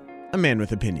kids, a man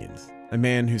with opinions. A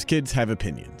man whose kids have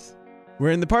opinions.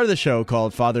 We're in the part of the show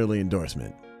called Fatherly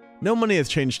Endorsement. No money has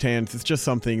changed hands, it's just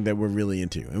something that we're really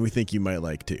into, and we think you might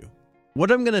like too. What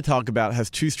I'm going to talk about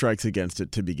has 2 strikes against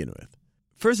it to begin with.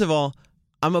 First of all,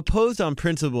 I'm opposed on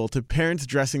principle to parents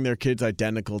dressing their kids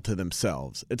identical to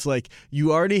themselves. It's like,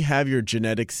 you already have your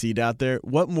genetic seed out there.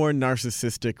 What more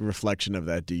narcissistic reflection of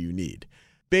that do you need?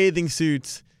 Bathing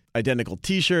suits, identical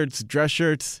t-shirts, dress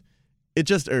shirts. It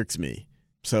just irks me.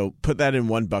 So put that in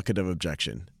one bucket of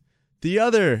objection. The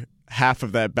other half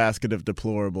of that basket of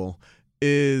deplorable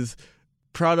is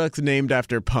products named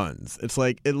after puns. It's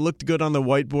like, it looked good on the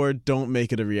whiteboard, don't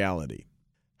make it a reality.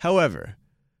 However,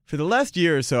 for the last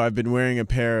year or so, I've been wearing a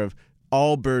pair of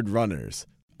Allbirds runners.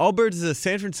 Allbirds is a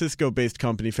San Francisco-based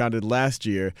company founded last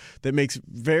year that makes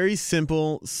very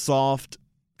simple, soft,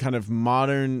 kind of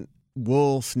modern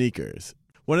wool sneakers.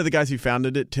 One of the guys who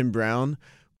founded it, Tim Brown,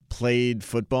 played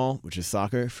football, which is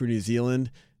soccer, for New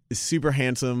Zealand, is super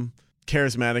handsome,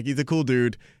 charismatic. He's a cool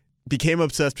dude. Became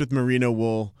obsessed with merino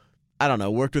wool. I don't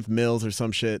know, worked with Mills or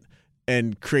some shit,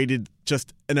 and created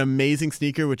just an amazing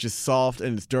sneaker, which is soft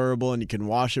and it's durable and you can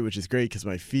wash it, which is great because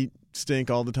my feet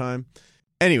stink all the time.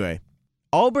 Anyway,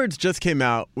 Allbirds just came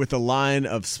out with a line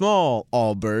of small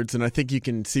Allbirds, and I think you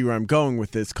can see where I'm going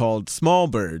with this, called Small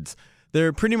Birds.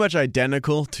 They're pretty much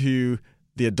identical to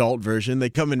the adult version. They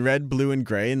come in red, blue, and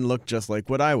gray and look just like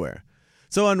what I wear.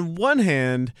 So on one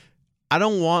hand, I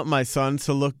don't want my sons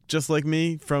to look just like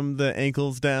me from the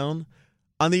ankles down.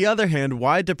 On the other hand,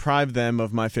 why deprive them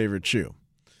of my favorite shoe?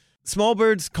 Small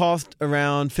Birds cost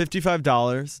around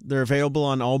 $55. They're available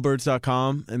on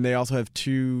allbirds.com, and they also have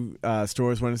 2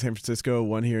 stores, one in San Francisco,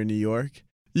 one here in New York.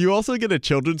 You also get a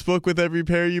children's book with every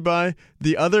pair you buy.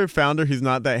 The other founder, who's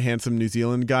not that handsome New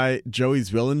Zealand guy, Joey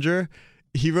Zwillinger,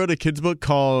 he wrote a kid's book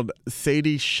called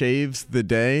Sadie Shaves the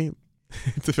Day.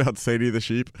 It's about Sadie the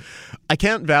sheep. I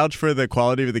can't vouch for the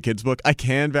quality of the kid's book. I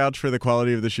can vouch for the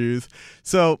quality of the shoes.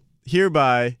 So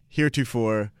hereby,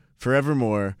 heretofore,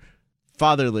 forevermore,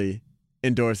 Fatherly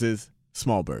endorses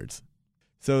Small Birds.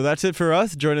 So that's it for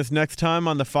us. Join us next time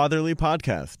on the Fatherly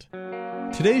Podcast.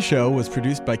 Today's show was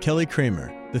produced by Kelly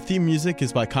Kramer. The theme music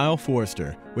is by Kyle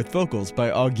Forrester, with vocals by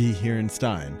Augie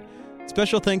Hierenstein.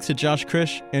 Special thanks to Josh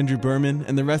Krish, Andrew Berman,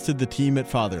 and the rest of the team at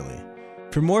Fatherly.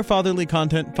 For more Fatherly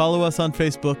content, follow us on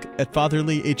Facebook at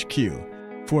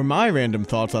FatherlyHQ. For my random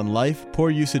thoughts on life, poor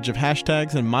usage of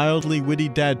hashtags, and mildly witty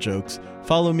dad jokes,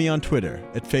 follow me on Twitter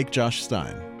at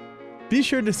FakeJoshStein. Be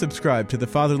sure to subscribe to the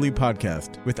Fatherly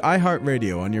Podcast with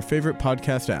iHeartRadio on your favorite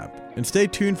podcast app, and stay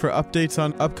tuned for updates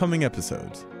on upcoming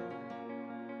episodes.